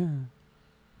stunt. Yeah.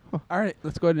 Huh. All right,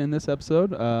 let's go ahead and end this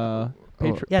episode.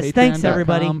 Yes, thanks,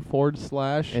 everybody.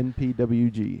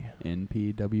 NPWG.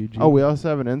 NPWG. Oh, we also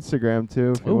have an Instagram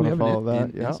too. If you Oh, want we to have follow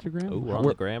an that. Yep. Instagram. Ooh, we're on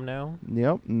We're the gram now.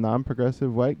 Yep.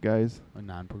 Non-progressive white guys. a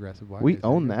non-progressive white. We guys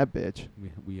own right that bitch.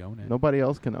 here. We own it. Nobody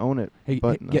else can own it. Hey,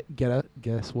 but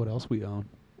guess what else we own?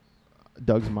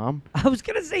 Doug's mom. I was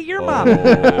gonna say your Oh. mom. I'm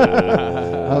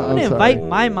I'm gonna invite sorry.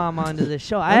 my mom onto the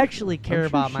show. I actually care I'm sure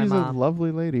about my she's mom. a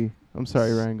lovely lady. I'm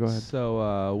sorry, Ryan. Go ahead.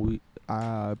 So we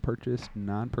purchased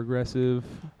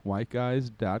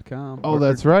nonprogressivewhiteguys.com. Oh,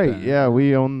 that's right. Yeah,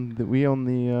 we own the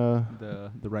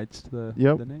the rights to the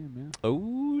Yep. the name. Yeah.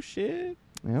 Oh shit!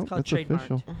 Yep, called it's official.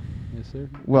 trademarked. Yes, sir.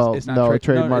 Well, it's not no, tra-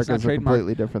 trademark it's not is a trademarked.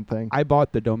 completely different thing. I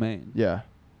bought the domain. Yeah.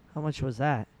 How much was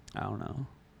that? I don't know.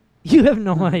 You have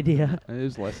no idea. It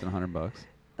was less than $100.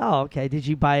 Oh, okay. Did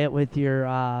you buy it with your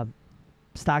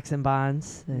stocks and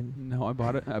bonds? And No, I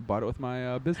bought it. I bought it with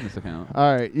my business account.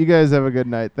 All right. You guys have a good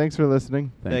night. Thanks for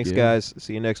listening. Thank Thanks, you. guys.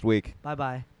 See you next week. bye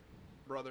bye.